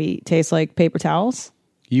your coffee taste like paper towels.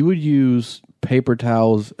 You would use paper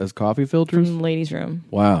towels as coffee filters? From the ladies' room.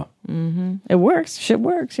 Wow. It works. Shit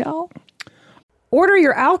works, y'all. Order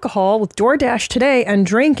your alcohol with DoorDash today and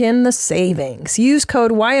drink in the savings. Use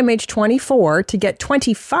code YMH24 to get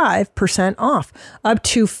 25% off, up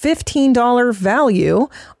to $15 value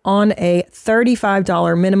on a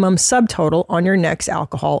 $35 minimum subtotal on your next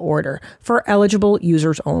alcohol order for eligible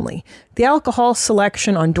users only. The alcohol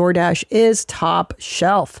selection on DoorDash is top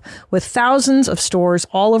shelf. With thousands of stores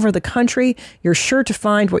all over the country, you're sure to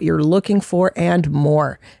find what you're looking for and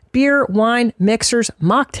more. Beer, wine, mixers,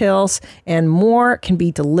 mocktails, and more can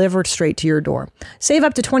be delivered straight to your door. Save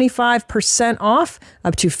up to 25% off,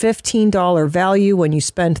 up to $15 value when you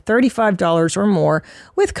spend $35 or more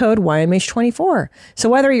with code YMH24. So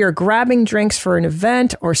whether you're grabbing drinks for an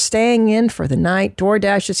event or staying in for the night,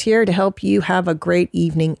 DoorDash is here to help you have a great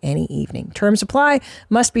evening any evening. Terms apply.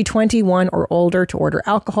 Must be 21 or older to order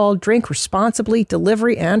alcohol. Drink responsibly.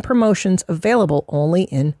 Delivery and promotions available only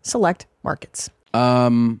in select markets. I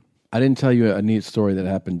didn't tell you a neat story that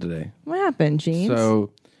happened today. What happened, James?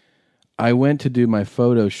 So I went to do my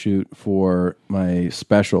photo shoot for my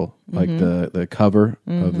special, like the cover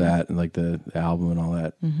of that and like the album and all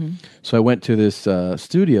that. So I went to this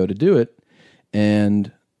studio to do it,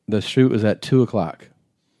 and the shoot was at 2:00.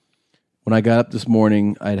 When I got up this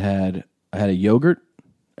morning, I had a yogurt,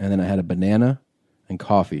 and then I had a banana and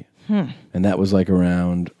coffee. And that was like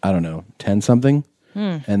around, I don't know, 10 something.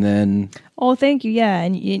 And then oh, thank you. Yeah,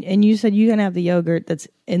 and you said you can have the yogurt that's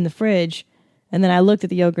in the fridge, and then I looked at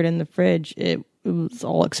the yogurt in the fridge. It was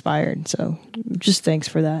all expired. So just thanks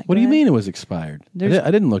for that. What do you mean it was expired? I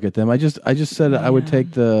didn't look at them. I just said I would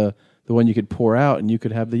take the one you could pour out, and you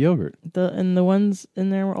could have the yogurt. And the ones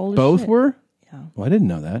in there were old. Both as shit. were. Yeah. Well, I didn't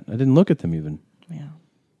know that. I didn't look at them even. Yeah.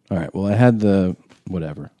 All right. Well, I had the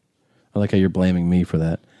whatever. I like how you're blaming me for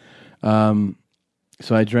that.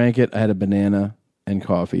 So I drank it. I had a banana and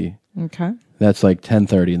coffee. Okay. That's like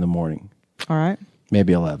 10:30 in the morning. All right.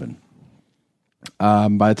 Maybe 11. By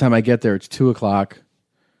the time I get there, it's 2:00.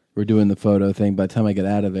 We're doing the photo thing. By the time I get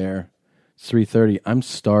out of there, it's 3:30. I'm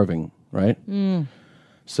starving, right?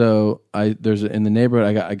 So in the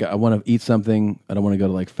neighborhood, I want to eat something. I don't want to go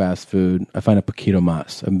to like fast food. I find a Paquito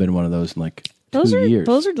Mas. I haven't been to one of those in like 2 years.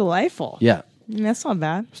 Those are delightful. Yeah. That's not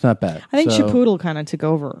bad. It's not bad. I think Chipotle kind of took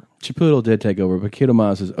over. Chipotle did take over, but Paquito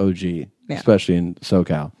Mas is OG, especially in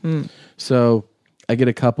SoCal. So I get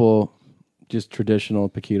a couple just traditional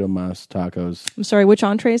Paquito Mas tacos. I'm sorry, which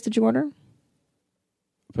entrees did you order?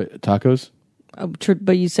 Tacos?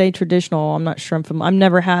 But you say traditional. I'm not sure. I've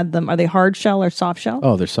never had them. Are they hard shell or soft shell?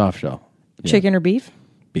 Oh, they're soft shell. Yeah. Chicken or beef?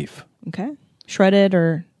 Beef. Okay. Shredded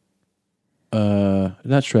or?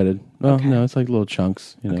 Not shredded. No, no, it's like little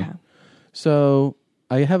chunks, you know. Okay. So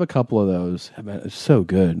I have a couple of those. It's so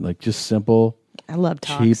good. Like just simple. I love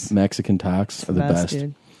tacos. Cheap Mexican tacos are the best.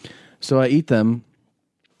 Dude. So I eat them.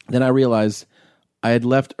 Then I realized I had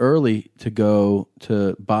left early to go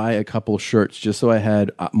to buy a couple shirts just so I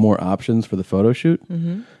had more options for the photo shoot.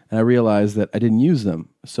 And I realized that I didn't use them.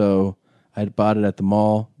 So I had bought it at the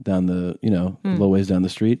mall down the, a little ways down the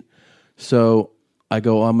street. So I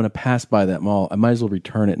go, I'm going to pass by that mall. I might as well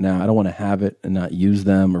return it now. I don't want to have it and not use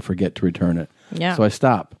them or forget to return it. Yeah. So I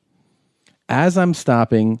stop. As I'm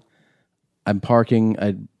stopping, I'm parking.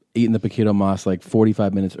 I'd eaten the Paquito Mas like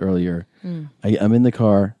 45 minutes earlier. I'm in the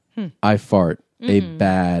car. I fart. A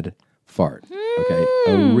bad fart. Okay?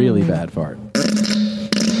 A really bad fart.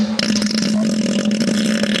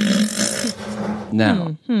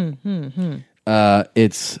 Now,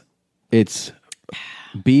 it's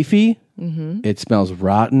beefy. It smells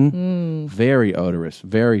rotten. Very odorous.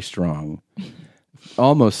 Very strong.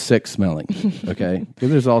 Almost sick smelling. Okay, there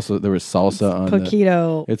was salsa on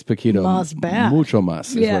Paquito. It's Paquito Mas bad. Mucho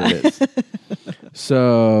Mas is what it is.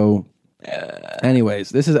 So, anyways,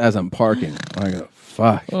 this is as I'm parking. I go,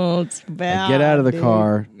 fuck. Oh, it's bad. I get out of the dude.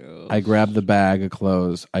 car. I grab the bag of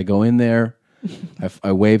clothes. I go in there.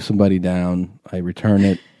 I wave somebody down. I return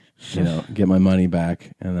it. Get my money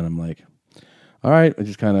back, and then I'm like, all right. I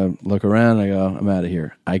just kind of look around. And I go, I'm out of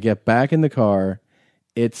here. I get back in the car.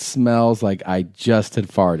 It smells like I just had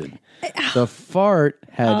farted. The fart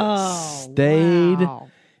had stayed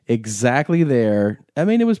exactly there. I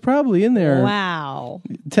mean, it was probably in there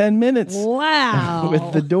 10 minutes. Wow.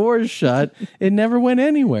 With the doors shut. It never went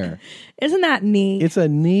anywhere. Isn't that neat? It's a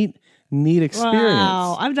neat experience.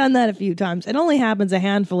 Wow. I've done that a few times. It only happens a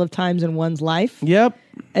handful of times in one's life. Yep.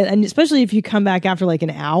 And especially if you come back after like an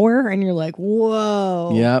hour and you're like,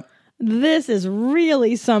 whoa. Yep. This is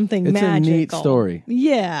really something magical. It's a neat story.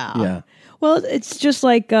 Yeah. Yeah. Well, it's just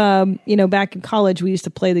like, back in college, we used to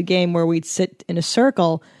play the game where we'd sit in a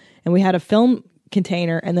circle and we had a film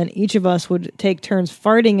container and then each of us would take turns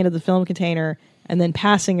farting into the film container and then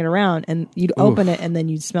passing it around and you'd open it and then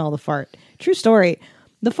you'd smell the fart. True story.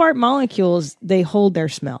 The fart molecules, they hold their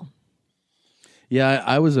smell. Yeah,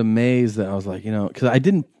 I was amazed that I was like, because I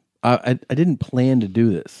didn't plan to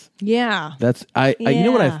do this. Yeah. That's you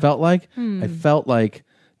know what I felt like? I felt like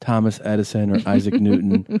Thomas Edison or Isaac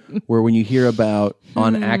Newton, where when you hear about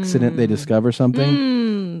on accident they discover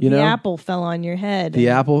something, You know, the apple fell on your head. the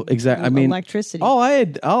apple, exactly. I mean, electricity. All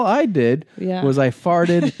I did Yeah. was I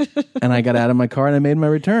farted and I got out of my car and I made my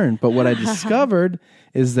return. But what I discovered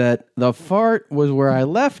is that the fart was where I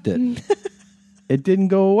left it. It didn't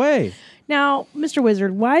go away. Now, Mr.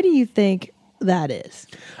 Wizard, why do you think that is?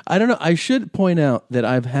 I don't know. I should point out that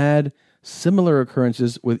I've had similar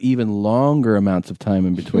occurrences with even longer amounts of time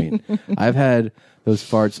in between. I've had those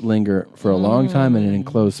farts linger for a long time in an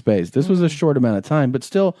enclosed space. This was a short amount of time, but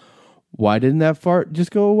still, why didn't that fart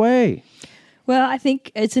just go away? Well, I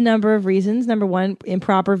think it's a number of reasons. Number one,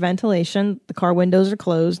 improper ventilation. The car windows are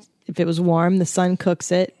closed. If it was warm, the sun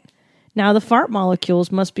cooks it. Now, the fart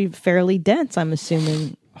molecules must be fairly dense, I'm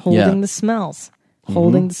assuming, holding the smells,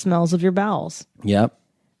 holding the smells of your bowels. Yep.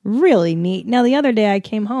 Really neat. Now, the other day I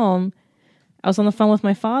came home, I was on the phone with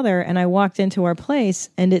my father, and I walked into our place,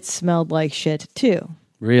 and it smelled like shit, too.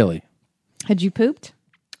 Really? Had you pooped?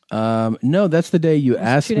 No, that's the day you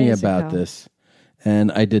asked 2 me days about ago. this,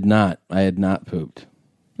 and I did not. I had not pooped.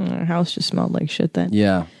 Our house just smelled like shit then.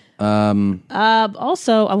 Yeah.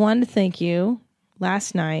 Also, I wanted to thank you.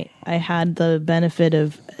 Last night, I had the benefit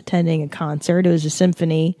of attending a concert. It was a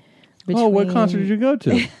symphony. What concert did you go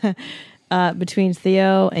to? Between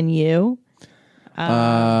Theo and you.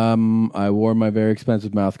 I wore my very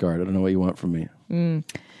expensive mouth guard. I don't know what you want from me.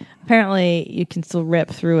 Apparently, you can still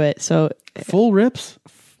rip through it. So full rips?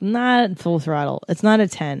 Not full throttle. It's not a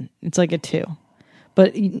 10. It's like a 2.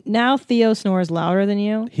 But now Theo snores louder than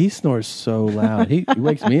you. He snores so loud. He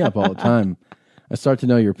wakes me up all the time. I start to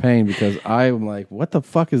know your pain because I'm like, what the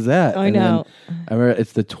fuck is that? I know. I remember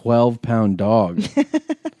it's the 12-pound dog.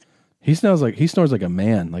 He snores like a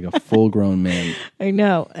man, like a full-grown man. I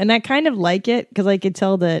know. And I kind of like it because I could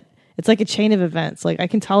tell that it's like a chain of events. Like I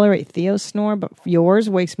can tolerate Theo's snore, but yours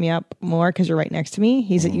wakes me up more because you're right next to me.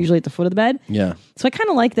 He's usually at the foot of the bed. Yeah. So I kind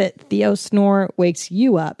of like that Theo's snore wakes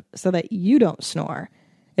you up so that you don't snore.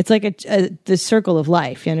 It's like the circle of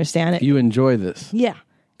life. You understand it? You enjoy this. Yeah.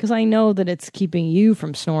 Because I know that it's keeping you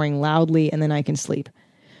from snoring loudly and then I can sleep.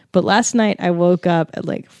 But last night I woke up at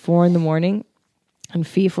like 4 a.m. and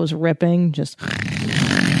Fief was ripping just.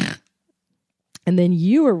 And then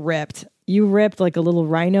you were ripped. You ripped like a little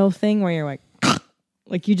rhino thing where you're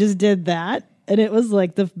like you just did that. And it was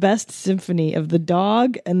like the best symphony of the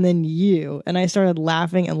dog and then you. And I started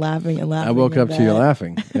laughing and laughing and laughing. I woke up to you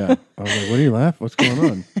laughing. Yeah. I was like, what are you laughing? What's going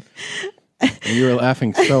on? And you were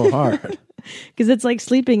laughing so hard. Because it's like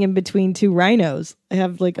sleeping in between two rhinos. I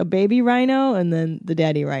have like a baby rhino and then the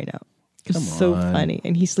daddy rhino. It's so funny.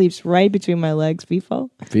 And he sleeps right between my legs, Fifo.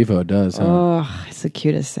 Fifo does, huh? Oh, it's the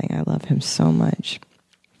cutest thing. I love him so much.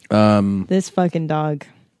 This fucking dog.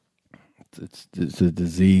 It's a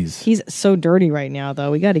disease. He's so dirty right now, though.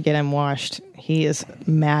 We got to get him washed. He is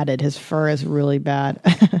matted. His fur is really bad.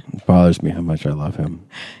 It bothers me how much I love him.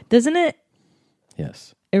 Doesn't it?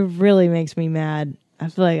 Yes. It really makes me mad. I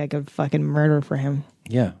feel like I could fucking murder for him.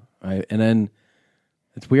 Yeah. And then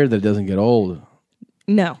it's weird that it doesn't get old.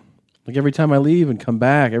 No. Like every time I leave and come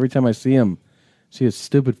back, every time I see him, see his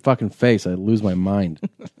stupid fucking face, I lose my mind.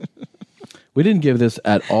 We didn't give this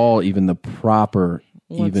at all even the proper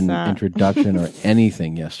introduction or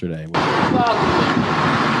anything yesterday. Fuck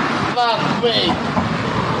me.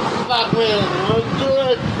 Fuck me. Look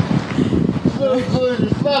good. Look good. You're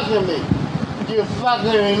fucking me. You're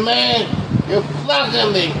fucking me, man. You're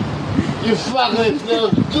fucking me. You fucking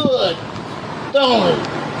feels good. Don't it?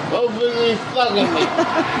 Hopefully you're fucking me.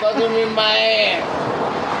 Fucking me in my ass.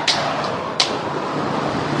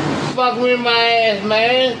 Fuck me in my ass,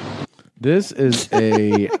 man. This is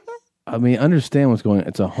I mean, understand what's going on.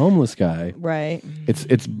 It's a homeless guy. Right.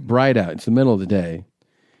 It's bright out. It's the middle of the day.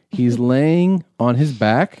 He's laying on his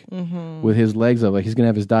back with his legs up, like he's going to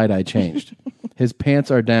have his dye changed. His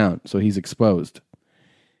pants are down, so he's exposed.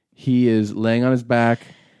 He is laying on his back,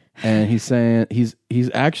 and he's saying he's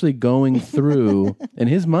actually going through. In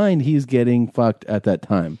his mind, he's getting fucked at that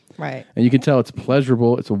time. Right. And you can tell it's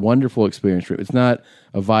pleasurable. It's a wonderful experience for him. It's not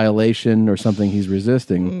a violation or something he's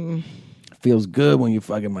resisting. Feels good when you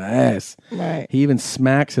fucking my ass. Right. He even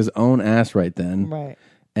smacks his own ass right then. Right.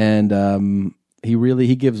 And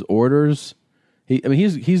he gives orders. He's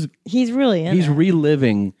really in he's it.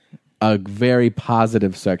 reliving a very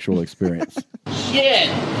positive sexual experience. Shit.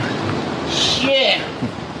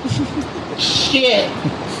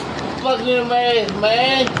 Fucking in my ass,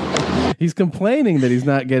 man. He's complaining that he's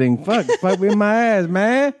not getting fucked. Fuck me in my ass,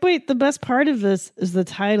 man. Wait, the best part of this is the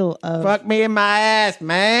title of... Fuck me in my ass,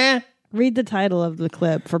 man. Read the title of the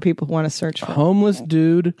clip for people who want to search for it. Homeless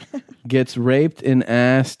dude gets raped in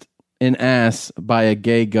ass by a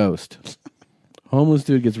gay ghost. Homeless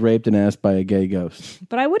dude gets raped and asked by a gay ghost.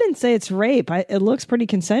 But I wouldn't say it's rape. It looks pretty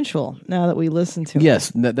consensual now that we listen to it.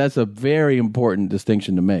 Yes, that's a very important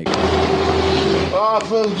distinction to make. Oh, I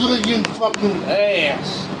feel good in fucking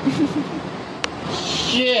ass.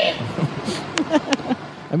 Shit.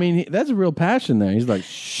 I mean, that's a real passion there. He's like,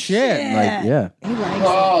 shit. Like, yeah.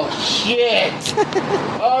 Oh, shit.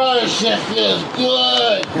 Oh, this shit feels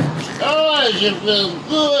good. Oh, this shit feels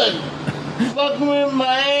good. Fuck me in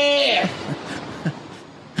my ass.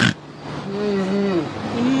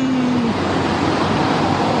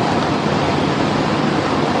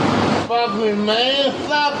 Fuck me, man.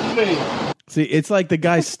 Fuck me. See, it's like the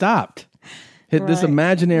guy stopped. Hit this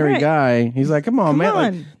imaginary guy. He's like, come on, man.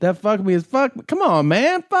 Like, that fuck me is fuck. Come on,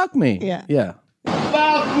 man. Fuck me. Yeah. Yeah.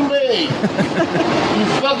 Fuck me. You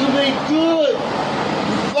fucking me good.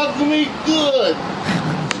 You fucking me good.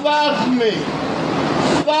 Fuck me.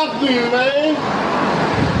 Fuck me, man.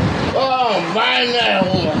 Oh, riding that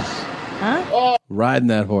horse. Huh? Oh, Riding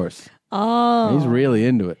that horse. Oh. He's really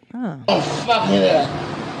into it. oh fuck it.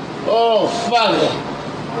 Oh, fuck it.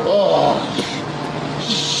 Oh,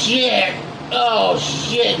 shit. Oh,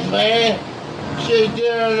 shit, man. Shit,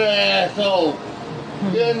 get in the asshole.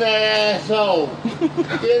 Get in that asshole.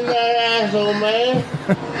 Get in that asshole, man.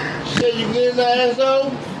 Shit, you get in that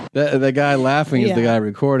asshole? The guy laughing is the guy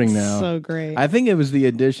recording now. So great. I think it was the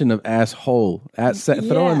addition of asshole.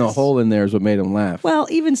 Throwing the hole in there is what made him laugh. Well,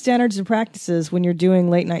 even standards and practices when you're doing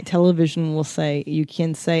late night television will say you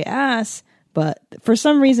can say ass, but for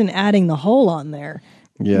some reason adding the hole on there,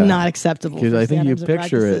 not acceptable. Because I think you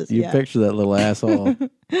picture it. You picture that little asshole.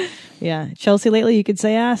 Yeah. Chelsea, lately you could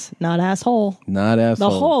say ass, not asshole. Not asshole.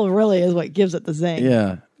 The hole really is what gives it the zing.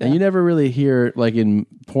 Yeah. And you never really hear, like in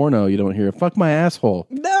porno, you don't hear, fuck my asshole.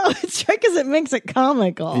 No, it's right because it makes it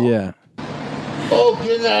comical. Yeah. Oh,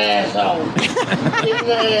 get in that asshole. Get in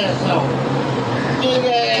that asshole. Get in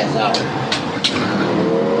that asshole.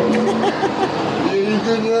 You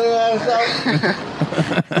get in that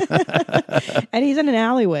asshole. And he's in an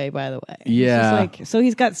alleyway, by the way. Yeah. So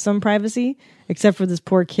he's got some privacy, except for this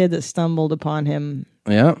poor kid that stumbled upon him.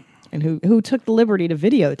 Yeah. And who took the liberty to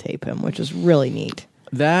videotape him, which is really neat.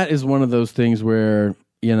 That is one of those things where,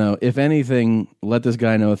 if anything, let this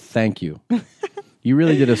guy know thank you. You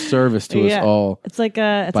really did a service to us all It's like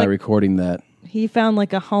by recording that. he found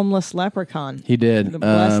like a homeless leprechaun. He did. That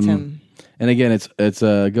blessed him. And again, it's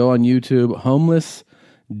go on YouTube. Homeless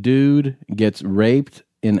dude gets raped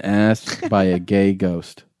and asked by a gay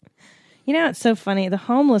ghost. You know, it's so funny. The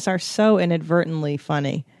homeless are so inadvertently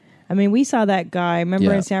funny. I mean, we saw that guy,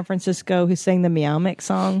 remember in San Francisco, who sang the Meow Mix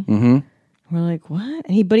song? Mm-hmm. We're like, what?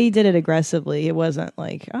 But he did it aggressively. It wasn't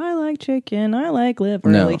like, I like chicken, I like liver.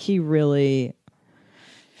 No. Like, he really...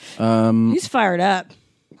 he's fired up.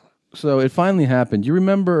 So it finally happened. You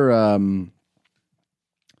remember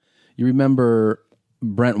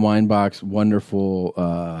Brent Weinbach's wonderful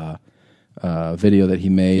video that he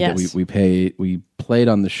made that we played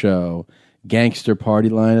on the show, Gangster Party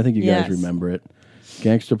Line. I think you guys remember it.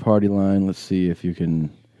 Gangster Party Line. Let's see if you can.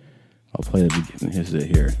 I'll play the beginning. Here's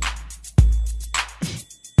it here.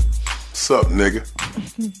 What's up, nigga?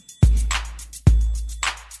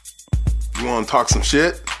 You want to talk some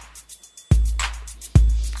shit?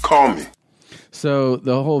 Call me. So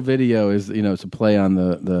the whole video is, it's a play on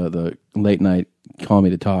the late night Call Me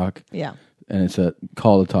to Talk. Yeah. And it's a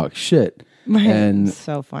call to talk shit. Right. And It's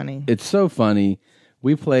so funny. It's so funny.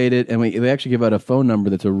 We played it, and they actually give out a phone number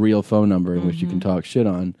that's a real phone number in which you can talk shit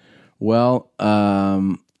on. Well,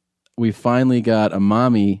 we finally got a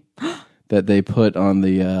mommy that they put on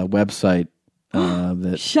the website.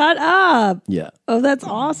 That Shut up. Yeah. Oh, that's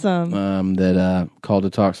awesome. That called to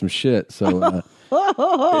talk some shit. So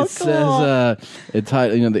Oh, it says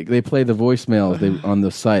they play the voicemails on the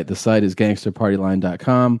site. The site is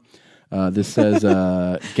gangsterpartyline.com. This says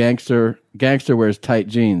gangster wears tight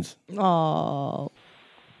jeans. Oh.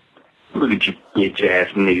 Look at you bitch ass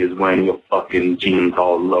niggas wearing your fucking jeans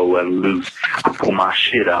all low and loose. I pull my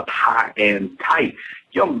shit up high and tight.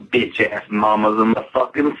 Your bitch ass mamas in the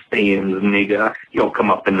fucking stands, nigga. You don't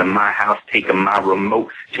come up into my house taking my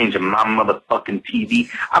remote, changing my motherfucking TV.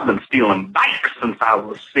 I've been stealing bikes since I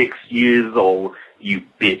was 6 years old, you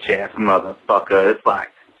bitch ass motherfucker. It's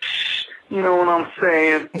like, you know what I'm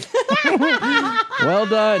saying? Well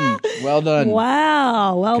done. Well done.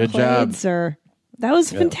 Wow. Well Good played, job. sir. That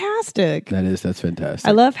was fantastic. That's fantastic.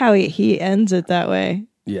 I love how he ends it that way.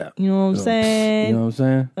 Yeah. You know what I'm saying? You know what I'm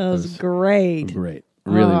saying? That was great. Great.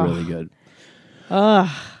 Really good. Ugh.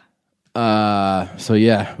 So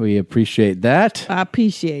yeah, we appreciate that. I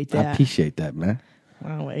appreciate that. I appreciate that, man.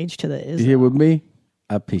 Wow, H to the is. You here with me?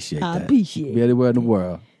 I appreciate that. I appreciate Be anywhere in the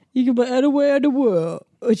world. You can be anywhere in the world,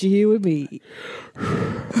 but you're here with me.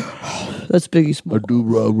 That's Biggie Smalls. I do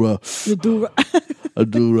rah rah. You do I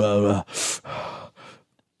do rah rah.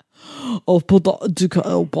 Oh, put the dick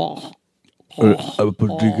elbow. Now,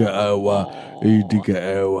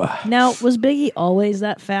 was Biggie always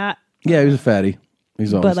that fat? Yeah, he was a fatty.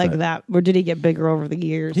 He's always But like fat. that, or did he get bigger over the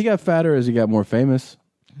years? He got fatter as he got more famous.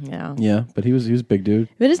 Yeah. Yeah, but he was a big dude.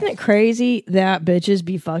 But isn't it crazy that bitches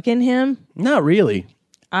be fucking him? Not really.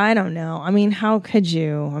 I don't know. I mean, how could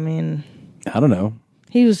you? I mean, I don't know.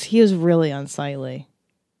 he was really unsightly.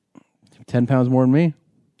 10 pounds more than me?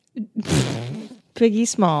 Biggie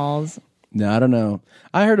Smalls. No, I don't know.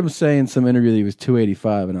 I heard him say in some interview that he was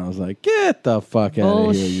 285, and I was like, get the fuck out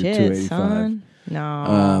of here, you're Bullshit, 285. son.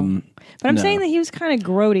 No. But I'm no. saying that he was kind of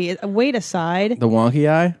grody. Weight aside. The wonky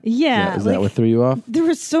eye? Yeah. Is that what threw you off? There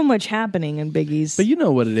was so much happening in Biggie's. But you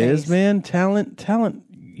know what it is, man. Talent.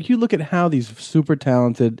 You look at how these super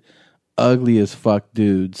talented, ugly as fuck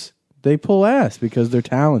dudes, they pull ass because they're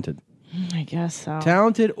talented. I guess so.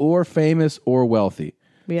 Talented or famous or wealthy.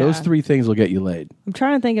 Yeah. Those three things will get you laid. I'm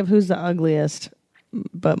trying to think of who's the ugliest,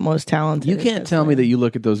 but most talented. You can't tell me that you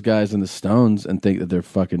look at those guys in the Stones and think that they're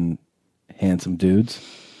fucking handsome dudes.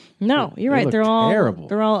 No, you're They right. look They're all terrible.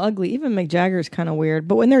 They're all ugly. Even Mick Jagger's kind of weird,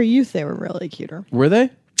 but when they were youth, they were really cuter. Were they?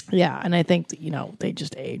 Yeah, and I think that, they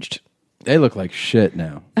just aged. They look like shit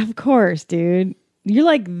now. Of course, dude. You're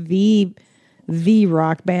like the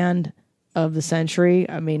rock band of the century.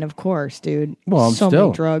 I mean, of course, dude. Well, I'm so still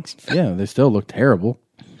many drugs. Yeah, they still look terrible.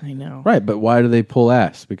 I know. Right, but why do they pull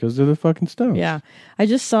ass? Because they're the fucking Stones. Yeah, I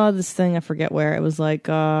just saw this thing. I forget where it was. Like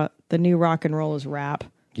the new rock and roll is rap.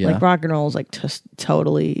 Yeah. Like rock and roll is like just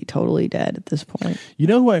totally dead at this point. You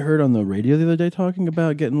know who I heard on the radio the other day talking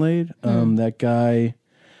about getting laid? That guy,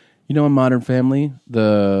 in Modern Family,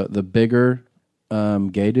 the bigger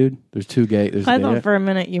gay dude. There's two gay. There's I gay thought guy. for a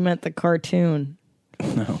minute you meant the cartoon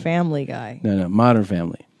Family Guy. No, Modern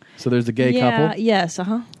Family. So there's the gay couple. Yes.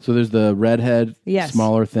 So there's the redhead, Yes.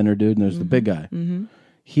 smaller, thinner dude, and there's the big guy. Mm-hmm.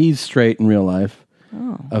 He's straight in real life.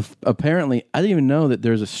 Oh. Apparently, I didn't even know that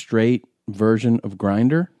there's a straight version of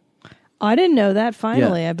Grindr. I didn't know that.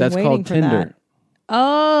 Finally, Yeah, I've been that's waiting called for Tinder. that.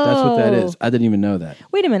 Oh, That's what that is. I didn't even know that.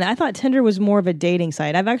 Wait a minute. I thought Tinder was more of a dating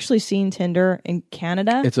site. I've actually seen Tinder in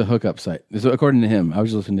Canada. It's a hookup site. So according to him, I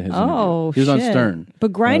was listening to his interview. Oh, He was on shit. Stern.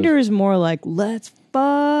 But Grindr is more like, let's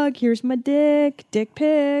fuck. Here's my dick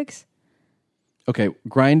pics. Okay,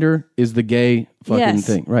 Grindr is the gay fucking Yes,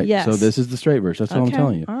 thing. Right. yes. So this is the straight version. That's what I'm Okay,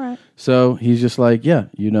 telling you. all right. So he's just like, yeah,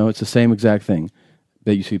 it's the same exact thing.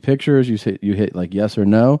 That you see pictures, you hit like yes or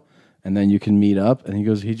no, and then you can meet up. And he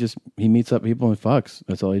goes, he meets up people and fucks.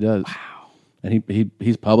 That's all he does. Wow. And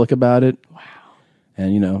he's public about it. Wow.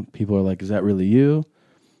 And people are like, is that really you?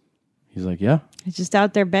 He's like, yeah, He's just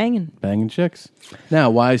out there banging chicks. Now,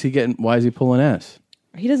 why is he pulling ass?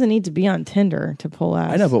 He doesn't need to be on Tinder to pull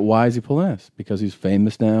ass. I know, but why is he pulling ass? Because he's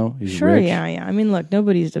famous now. He's Sure, rich. yeah. I mean, look,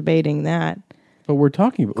 nobody's debating that. But we're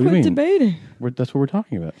talking about. What do you Quit mean? debating. That's what we're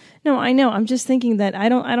talking about. No, I know. I'm just thinking that I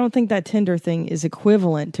don't think that Tinder thing is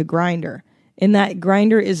equivalent to Grindr. In that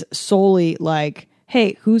Grindr is solely like,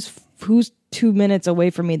 hey, who's 2 minutes away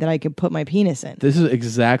from me that I could put my penis in? This is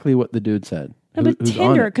exactly what the dude said. No, but Who's on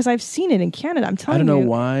Tinder, it. because I've seen it in Canada. I'm I telling don't you. know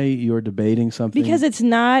why you're debating something. Because it's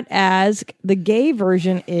not as the gay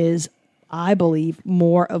version is, I believe,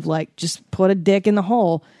 more of like just put a dick in the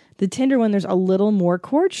hole. The Tinder one, there's a little more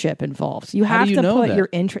courtship involved. You How have do you to know put that? your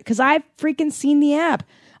interest. Because I've freaking seen the app.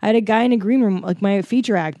 I had a guy in a green room, like my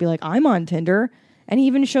feature act, be like, I'm on Tinder. And he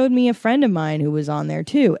even showed me a friend of mine who was on there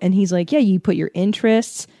too. And he's like, yeah, you put your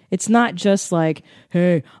interests. It's not just like,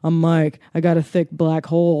 hey, I'm Mike. I got a thick black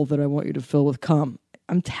hole that I want you to fill with cum.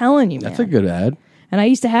 I'm telling you, man. That's a good ad. And I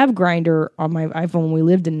used to have Grindr on my iPhone when we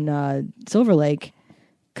lived in Silver Lake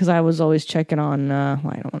because I was always checking on, I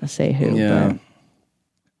don't want to say who. Yeah. But,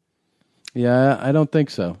 Yeah, I don't think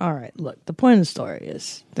so. all right, look, the point of the story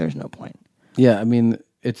is there's no point. Yeah, I mean,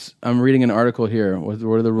 I'm reading an article here. What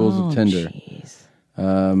are the rules of Tinder? Jeez.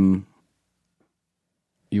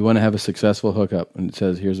 You want to have a successful hookup, and it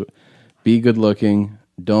says be good looking,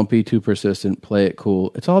 don't be too persistent, play it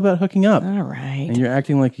cool. It's all about hooking up. All right. And you're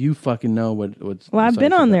acting like you fucking know what's. Well, I've the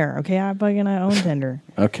been site's on about. there. Okay, I own Tinder.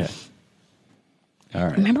 Okay. All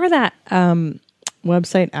right. Remember that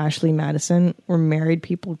website Ashley Madison where married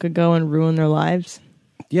people could go and ruin their lives?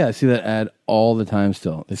 Yeah, I see that ad all the time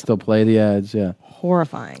still. They still play the ads, yeah.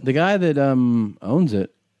 Horrifying. The guy that owns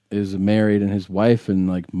it is married, and his wife and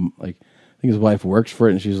like I think his wife works for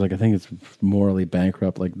it, and she's like, I think it's morally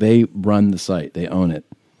bankrupt. Like they run the site, they own it,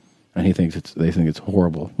 and they think it's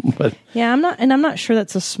horrible. But Yeah, I'm not sure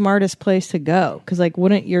that's the smartest place to go because, like,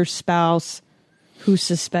 wouldn't your spouse who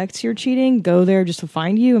suspects you're cheating go there just to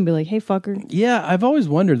find you and be like, hey, fucker. Yeah, I've always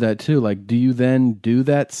wondered that too. Like, do you then do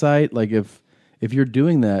that site? Like, if you're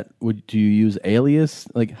doing that, do you use alias?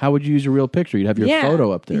 Like, how would you use your real picture? You'd have your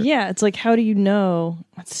photo up there. Yeah, it's like, how do you know?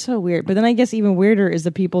 That's so weird. But then I guess even weirder is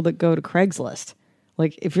the people that go to Craigslist.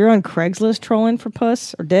 Like, if you're on Craigslist trolling for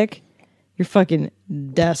puss or dick, you're fucking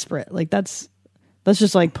desperate. Like, that's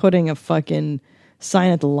just like putting a fucking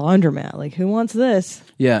sign at the laundromat. Like, who wants this?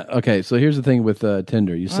 Yeah. Okay. So here's the thing with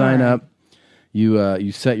Tinder. You sign up.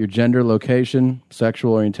 You set your gender, location,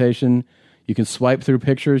 sexual orientation. You can swipe through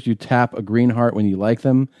pictures. You tap a green heart when you like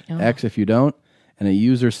them, X if you don't, and a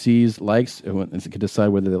user sees likes and can decide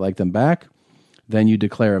whether they like them back. Then you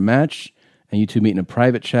declare a match, and you two meet in a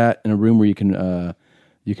private chat in a room where you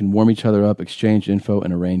can warm each other up, exchange info,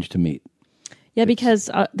 and arrange to meet. Yeah, because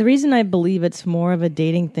the reason I believe it's more of a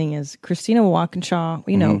dating thing is Christina Walkinshaw,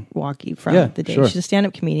 you know, Walkie from the day. Sure. She's a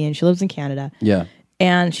stand-up comedian. She lives in Canada. Yeah.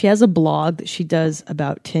 And she has a blog that she does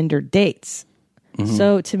about Tinder dates.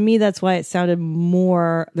 So to me, that's why it sounded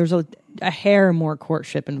more, there's a hair more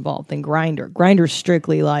courtship involved than Grindr. Grindr's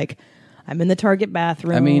strictly like, I'm in the Target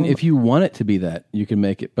bathroom. I mean, if you want it to be that, you can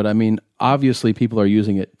make it. But I mean, obviously people are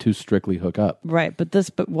using it to strictly hook up. Right, but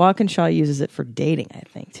Walkinshaw uses it for dating, I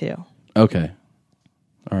think, too. Okay.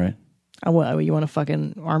 All right. What, you want to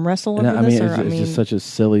fucking arm wrestle over I this? mean, it's just such a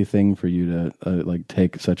silly thing for you to like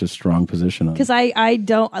take such a strong position on. Because I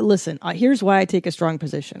don't, listen, here's why I take a strong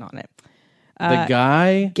position on it. The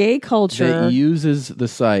guy gay culture that uses the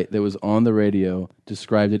site that was on the radio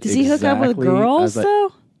described it. Does he hook up with girls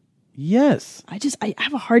though? Yes. I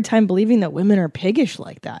have a hard time believing that women are piggish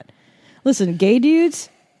like that. Listen, gay dudes,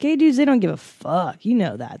 they don't give a fuck. You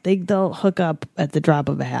know that. They'll hook up at the drop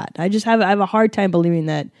of a hat. I have a hard time believing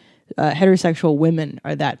that heterosexual women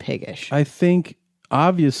are that piggish. I think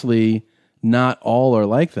obviously not all are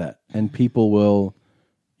like that, and people will.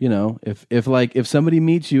 You know, if somebody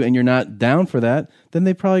meets you and you're not down for that, then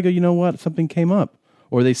they probably go, you know what, something came up,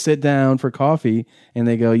 or they sit down for coffee and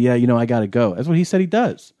they go, yeah, you know, I got to go. That's what he said he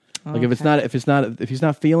does. Like if he's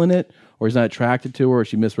not feeling it, or he's not attracted to her, or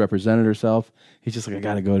she misrepresented herself, he's just like, I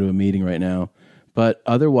got to go to a meeting right now. But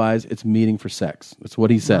otherwise, it's meeting for sex. That's what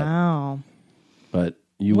he said. Wow. But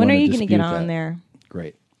when are you going to get on there?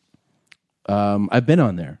 Great. I've been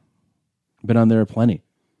on there. Been on there plenty,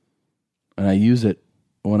 and I use it.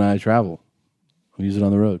 When I travel, I use it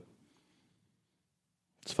on the road.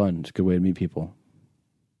 It's fun. It's a good way to meet people.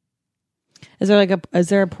 Is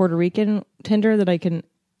there a Puerto Rican Tinder that I can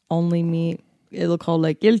only meet? It'll call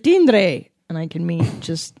like El Tindre, and I can meet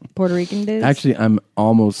just Puerto Rican dudes. Actually, I'm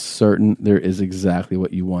almost certain there is exactly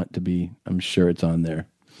what you want to be. I'm sure it's on there.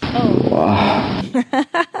 Oh, wow.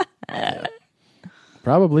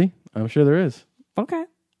 Probably. I'm sure there is. Okay.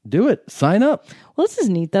 Do it. Sign up. Well, this is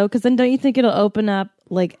neat though, because then don't you think it'll open up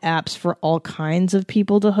like apps for all kinds of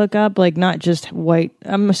people to hook up? Like not just white.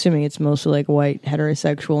 I'm assuming it's mostly like white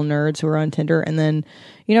heterosexual nerds who are on Tinder, and then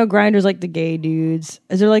you know Grindr's like the gay dudes.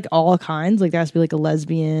 Is there like all kinds? Like there has to be like a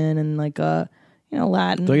lesbian and like a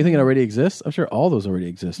Latin. Don't you think it already exists? I'm sure all those already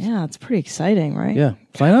exist. Yeah, it's pretty exciting, right? Yeah,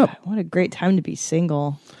 sign up. What a great time to be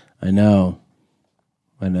single. I know.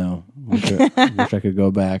 Wish I could go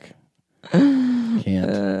back.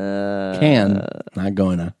 Can't. Not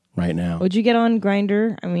going to right now. Would you get on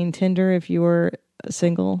Grindr? I mean, Tinder if you were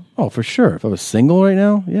single? Oh, for sure. If I was single right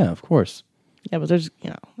now, yeah, of course. Yeah, but there's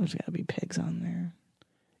got to be pigs on there.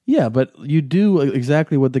 Yeah, but you do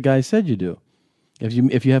exactly what the guy said you do.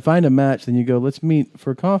 If you find a match, then you go, let's meet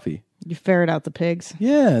for coffee. You ferret out the pigs.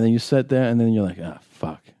 Yeah, and then you sit there, and then you're like,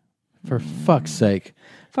 fuck. For fuck's sake.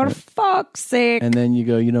 For fuck's sake. And then you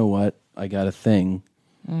go, you know what? I got a thing.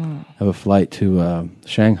 I have a flight to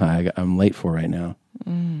Shanghai I'm late for right now.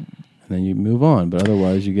 And then you move on. But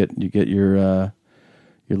otherwise, you get your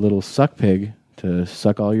little suck pig to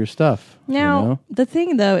suck all your stuff. Now, the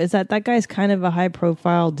thing, though, is that guy's kind of a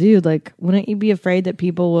high-profile dude. Like, wouldn't you be afraid that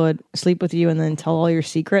people would sleep with you and then tell all your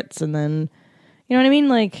secrets and then, you know what I mean?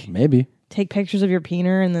 Like, maybe. Take pictures of your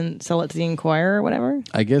peener and then sell it to the Inquirer or whatever?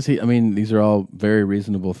 I guess these are all very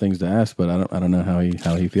reasonable things to ask, but I don't know how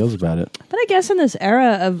he feels about it. But I guess in this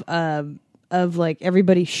era of like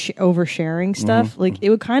everybody oversharing stuff, like it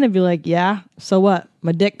would kind of be like, yeah, so what?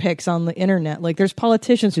 My dick pics on the internet. Like there's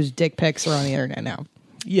politicians whose dick pics are on the internet now.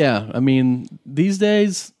 Yeah, I mean, these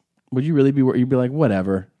days, would you really be? You'd be like,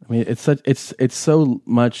 whatever. I mean, it's so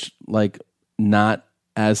much like not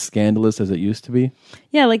as scandalous as it used to be.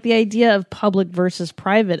 Yeah, like the idea of public versus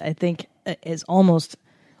private, I think, is almost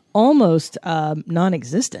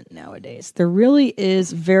non-existent nowadays. There really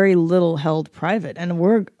is very little held private, and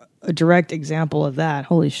we're a direct example of that.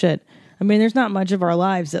 Holy shit. I mean, there's not much of our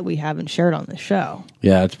lives that we haven't shared on the show.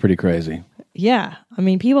 Yeah, it's pretty crazy. Yeah. I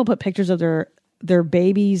mean, people put pictures of their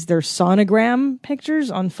babies, their sonogram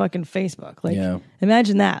pictures on fucking Facebook. Like,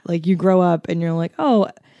 imagine that. Like, you grow up and you're like, oh,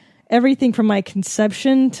 everything from my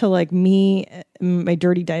conception to like me, my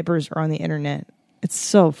dirty diapers are on the internet. It's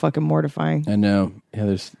so fucking mortifying. I know.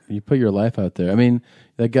 Yeah, you put your life out there. I mean,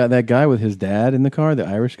 that guy with his dad in the car, the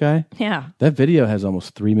Irish guy. Yeah. That video has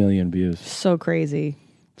almost 3 million views. So crazy.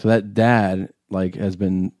 So that dad like has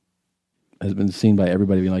been seen by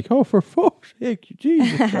everybody being like, oh, for fuck's sake,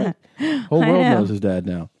 Jesus Christ. Whole world knows his dad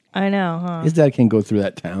now. I know, huh? His dad can't go through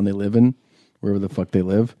that town they live in, wherever the fuck they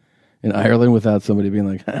live, in Ireland without somebody being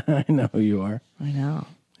like, I know who you are. I know.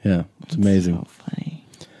 Yeah, it's amazing. So funny.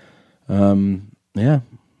 Yeah,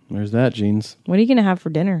 there's that, Jeans. What are you going to have for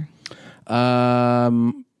dinner?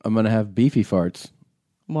 I'm going to have beefy farts.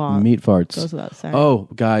 Well, meat farts. goes without saying. Oh,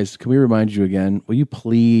 guys, can we remind you again? Will you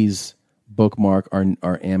please bookmark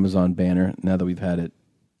our Amazon banner now that we've had it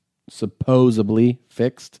supposedly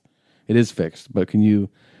fixed? It is fixed, but can you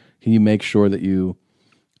make sure that you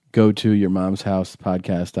go to your mom's house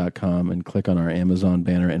podcast.com and click on our Amazon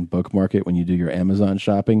banner and bookmark it when you do your Amazon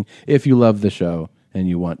shopping if you love the show and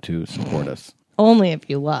you want to support us. Only if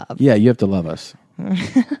you love. Yeah, you have to love us.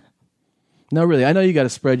 No, really. I know you got to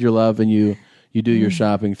spread your love and you do your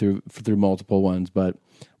shopping through multiple ones, but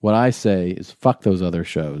what I say is fuck those other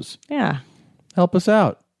shows. Yeah. Help us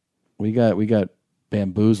out. We got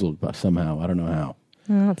bamboozled by somehow. I don't know how.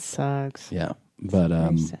 Oh, that sucks. Yeah. But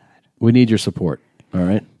we need your support. All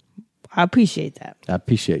right? I appreciate that. I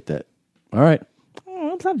appreciate that. All right. Oh,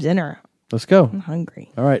 let's have dinner. Let's go. I'm hungry.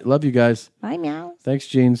 All right. Love you guys. Bye, meow. Thanks,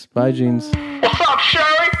 Jeans. Bye, Jeans. What's up,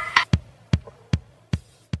 Sherry?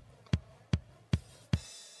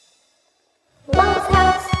 Mom's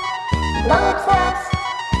house. Mom's house.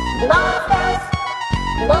 Mom's house.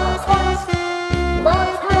 Mom's house.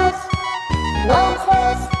 Mom's house. Mom's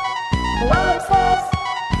house. Mom's house.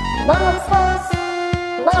 Mom's house.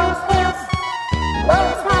 Mom's house.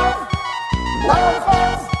 Mom's house. Mom's house.